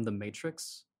Mouse from The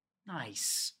Matrix.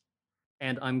 Nice.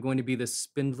 And I'm going to be the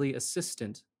spindly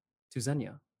assistant to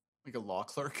Xenia. Like a law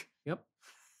clerk. Yep.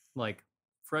 Like,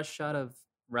 fresh out of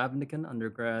Ravnican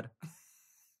undergrad.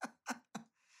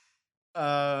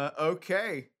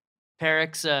 Okay.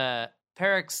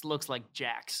 Perix looks like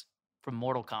Jax from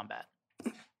Mortal Kombat.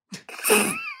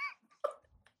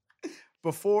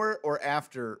 Before or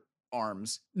after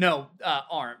arms? No,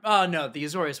 arm. Oh, no, the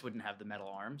Azorius wouldn't have the metal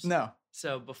arms. No.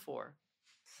 So before.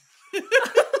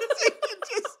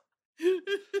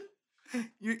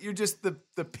 You're just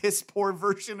the piss poor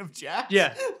version of Jax?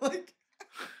 Yeah. Like,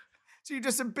 so you're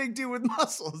just a big dude with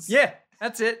muscles. Yeah,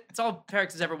 that's it. It's all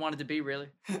Perix has ever wanted to be, really.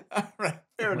 All right,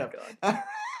 fair enough.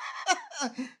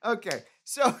 Okay,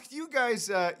 so you guys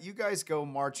go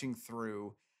marching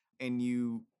through, and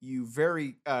you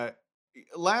very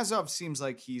Lazov seems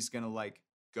like he's gonna, like,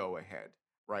 go ahead,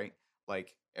 right?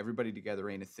 Like, everybody together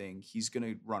ain't a thing. He's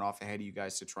gonna run off ahead of you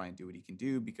guys to try and do what he can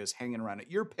do, because hanging around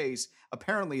at your pace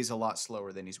apparently is a lot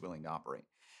slower than he's willing to operate.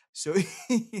 So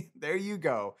there you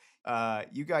go.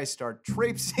 You guys start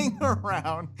traipsing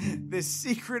around this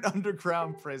secret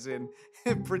underground prison,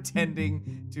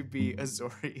 pretending to be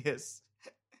Azorius.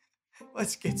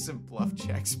 Let's get some bluff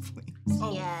checks, please.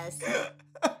 Oh. Yes.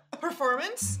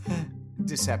 Performance?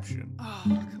 Deception. Oh,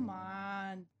 come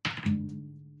on.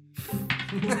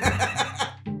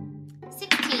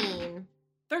 16.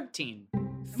 13.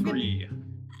 3.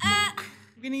 I'm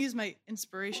going to use my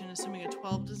inspiration, assuming a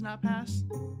 12 does not pass.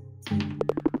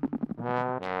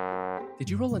 Did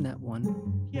you roll a net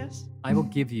 1? Yes. I will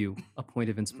give you a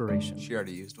point of inspiration. She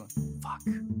already used one. Fuck.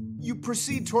 You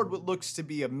proceed toward what looks to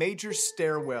be a major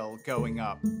stairwell going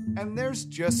up, and there's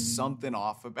just something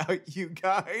off about you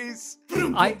guys.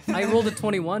 I rolled a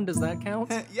 21. Does that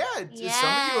count? Yeah, some of you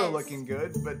are Yes. looking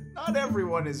good, but not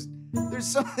everyone is. There's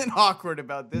something awkward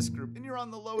about this group, and you're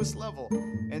on the lowest level.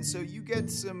 And so you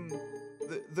get some.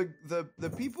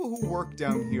 The people who work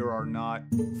down here are not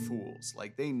fools.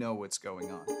 Like, they know what's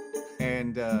going on.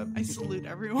 And I salute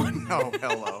everyone. oh,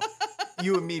 hello.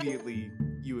 You immediately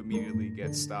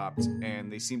get stopped,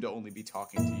 and they seem to only be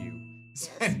talking to you.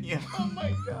 Yeah. Oh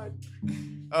my god.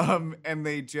 And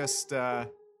they just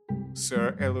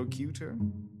Sir Elocutor?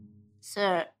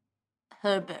 Sir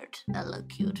Herbert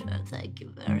Elocutor, thank you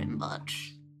very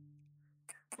much.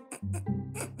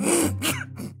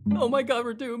 Oh my god,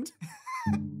 we're doomed.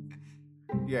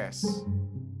 Yes.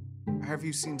 Have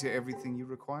you seen to everything you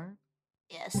require?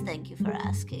 Yes, thank you for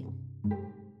asking.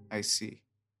 I see.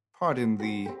 Pardon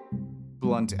the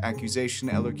blunt accusation,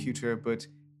 Elocutor, but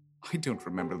I don't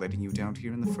remember letting you down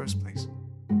here in the first place.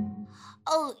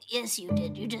 Oh, yes, you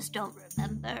did. You just don't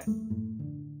remember.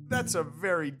 That's a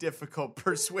very difficult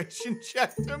persuasion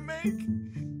check to make.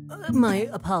 My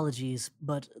apologies,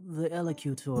 but the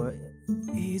Elocutor,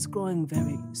 he's growing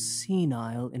very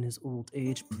senile in his old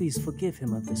age. Please forgive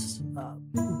him of this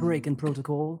break in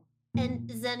protocol.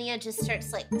 And Xenia just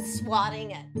starts,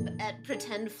 swatting at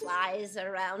pretend flies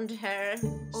around her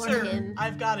or Sir, him.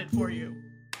 I've got it for you.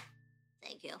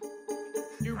 Thank you.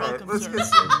 You're All right, welcome,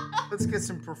 sir. let's get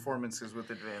some performances with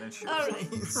advantage here, All right.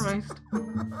 please.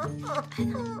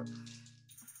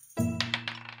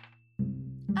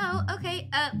 Oh, okay.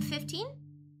 15?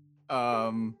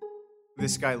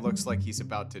 This guy looks like he's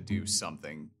about to do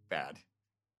something bad.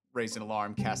 Raise an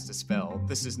alarm, cast a spell.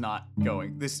 This is not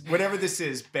going. Whatever this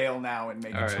is, bail now and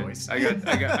make All a right. choice. I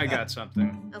got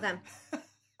something. Okay.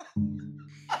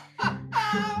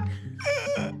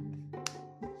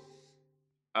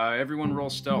 Everyone roll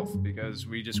stealth because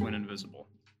we just went invisible.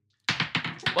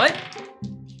 What?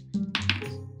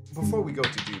 Before we go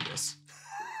to do this,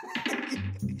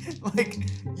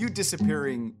 you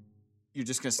disappearing, you're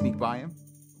just gonna sneak by him?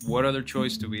 What other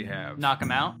choice do we have? Knock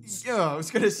him out? Yeah, I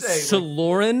was gonna say. So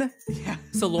Lauren, Yeah.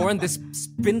 this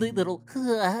spindly little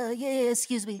Yeah,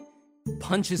 excuse me.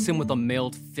 punches him with a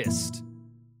mailed fist.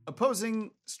 Opposing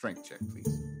strength check,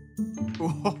 please.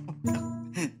 Whoa.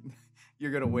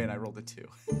 You're gonna win. I rolled a 2.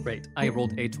 Right, I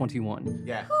rolled a 21.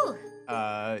 Yeah.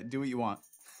 Do what you want.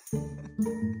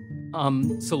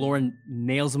 So Lauren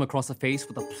nails him across the face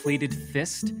with a plated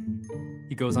fist.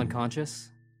 He goes unconscious.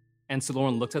 And so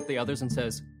Lauren looks at the others and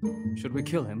says, "Should we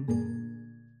kill him?"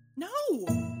 No!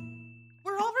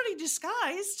 We're already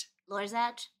disguised.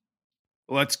 Lorzach?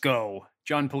 Let's go.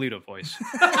 John Polito voice.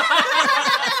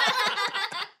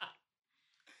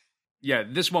 Yeah,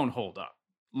 this won't hold up.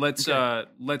 Let's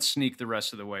sneak the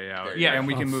rest of the way out. Yeah. And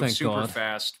we can Oh, move thank super God.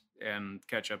 fast and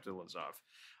catch up to Lazov.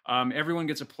 Everyone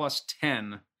gets a plus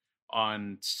 10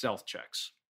 on stealth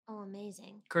checks. Oh,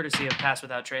 amazing. Courtesy of Pass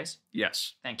Without Trace.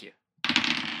 Yes. Thank you.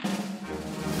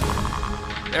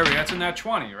 There we go. That's a nat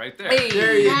 20 right there.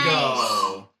 There you Nice.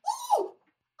 go. Woo!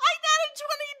 I got a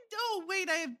 20. Oh, wait,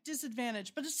 I have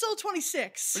disadvantage, but it's still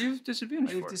 26. What do you have disadvantage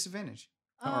You have for? disadvantage.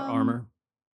 Armor.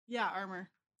 Yeah, armor.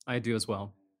 I do as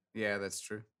well. Yeah, that's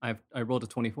true. I rolled a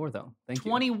 24 though. Thank you.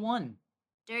 21.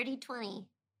 Dirty 20,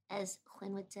 as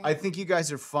Quinn would say. I think you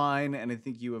guys are fine, and I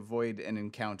think you avoid an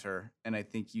encounter, and I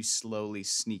think you slowly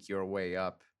sneak your way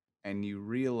up, and you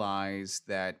realize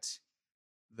that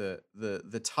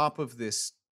the top of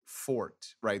this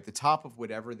fort, right? The top of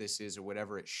whatever this is or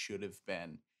whatever it should have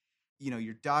been.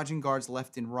 You're dodging guards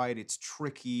left and right. It's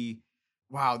tricky.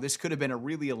 Wow, this could have been a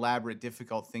really elaborate,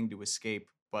 difficult thing to escape,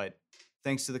 but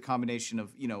thanks to the combination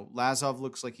of, Lazov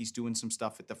looks like he's doing some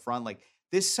stuff at the front.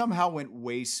 This somehow went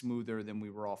way smoother than we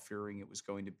were all fearing it was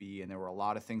going to be, and there were a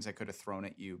lot of things I could have thrown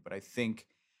at you, but I think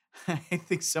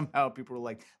somehow people were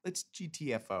like, let's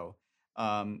GTFO.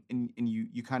 And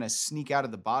you kind of sneak out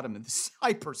of the bottom of this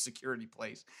hyper security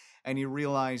place, and you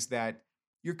realize that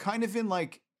you're kind of in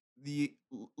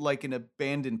an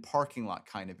abandoned parking lot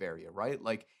kind of area, right?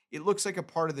 It looks like a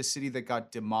part of the city that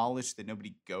got demolished that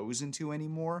nobody goes into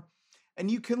anymore. And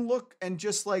you can look, and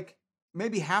just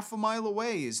maybe half a mile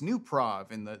away is New Prov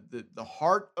and the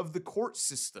heart of the court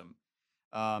system.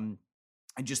 And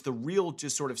just the real,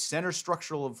 just sort of center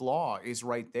structural of law is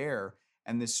right there.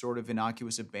 And this sort of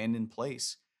innocuous abandoned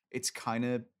place. It's kind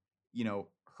of,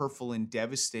 hurtful and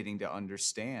devastating to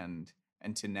understand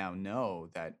and to now know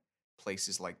that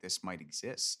places like this might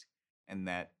exist, and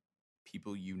that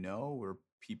people or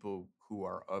people who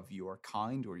are of your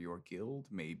kind or your guild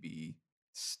may be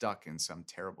stuck in some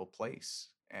terrible place,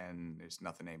 and there's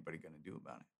nothing anybody going to do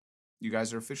about it. You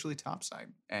guys are officially topside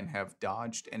and have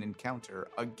dodged an encounter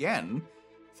again,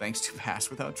 thanks to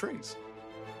Pass Without Trace.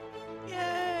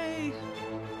 Yay!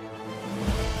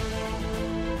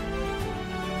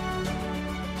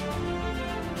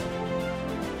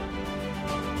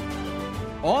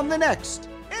 On the next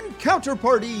Encounter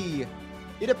Party!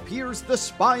 It appears the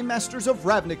spy masters of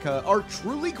Ravnica are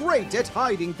truly great at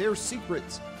hiding their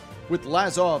secrets. With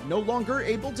Lazov no longer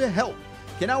able to help,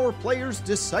 can our players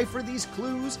decipher these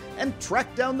clues and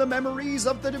track down the memories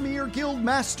of the Dimir Guild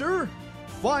Master?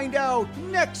 Find out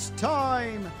next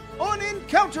time on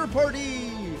Encounter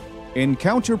Party!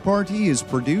 Encounter Party is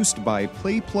produced by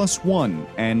Play Plus One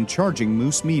and Charging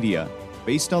Moose Media,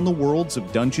 based on the worlds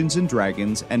of Dungeons &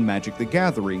 Dragons and Magic the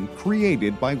Gathering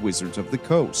created by Wizards of the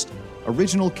Coast.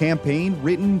 Original campaign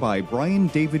written by Brian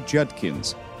David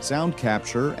Judkins. Sound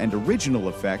capture and original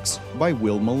effects by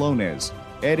Will Malones.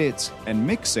 Edits and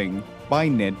mixing by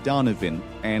Ned Donovan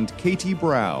and Katie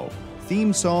Brow.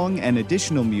 Theme song and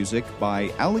additional music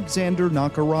by Alexander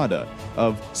Nakarada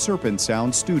of Serpent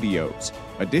Sound Studios.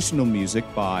 Additional music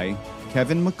by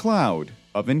Kevin MacLeod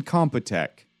of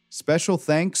Incompetech. Special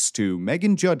thanks to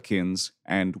Megan Judkins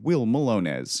and Will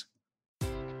Malones.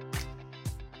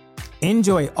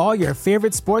 Enjoy all your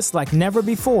favorite sports like never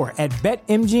before at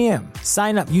BetMGM.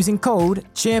 Sign up using code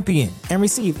CHAMPION and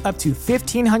receive up to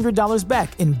 $1,500 back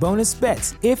in bonus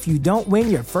bets if you don't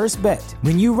win your first bet.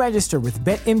 When you register with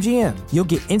BetMGM, you'll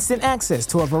get instant access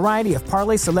to a variety of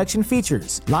parlay selection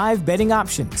features, live betting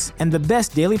options, and the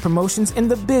best daily promotions in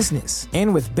the business.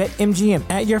 And with BetMGM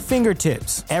at your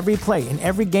fingertips, every play and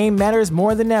every game matters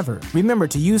more than ever. Remember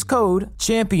to use code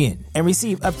CHAMPION and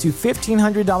receive up to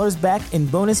 $1,500 back in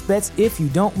bonus bets if you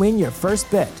don't win your first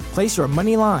bet. Place your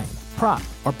money line, prop,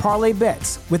 or parlay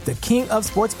bets with the king of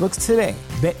sportsbooks today.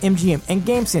 BetMGM and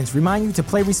GameSense remind you to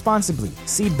play responsibly.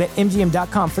 See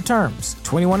BetMGM.com for terms.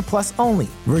 21 plus only.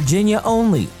 Virginia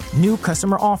only. New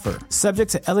customer offer. Subject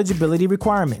to eligibility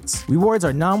requirements. Rewards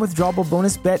are non-withdrawable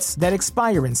bonus bets that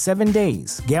expire in 7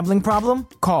 days. Gambling problem?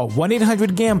 Call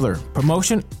 1-800-GAMBLER.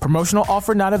 Promotional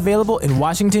offer not available in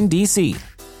Washington, D.C.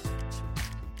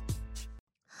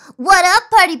 What up,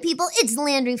 party people? It's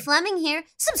Landry Fleming here.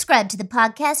 Subscribe to the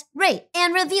podcast, rate,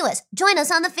 and review us. Join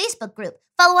us on the Facebook group.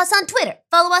 Follow us on Twitter.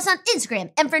 Follow us on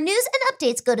Instagram. And for news and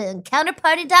updates, go to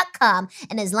EncounterParty.com.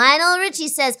 And as Lionel Richie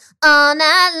says, all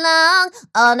night long,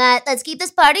 all night, let's keep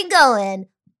this party going.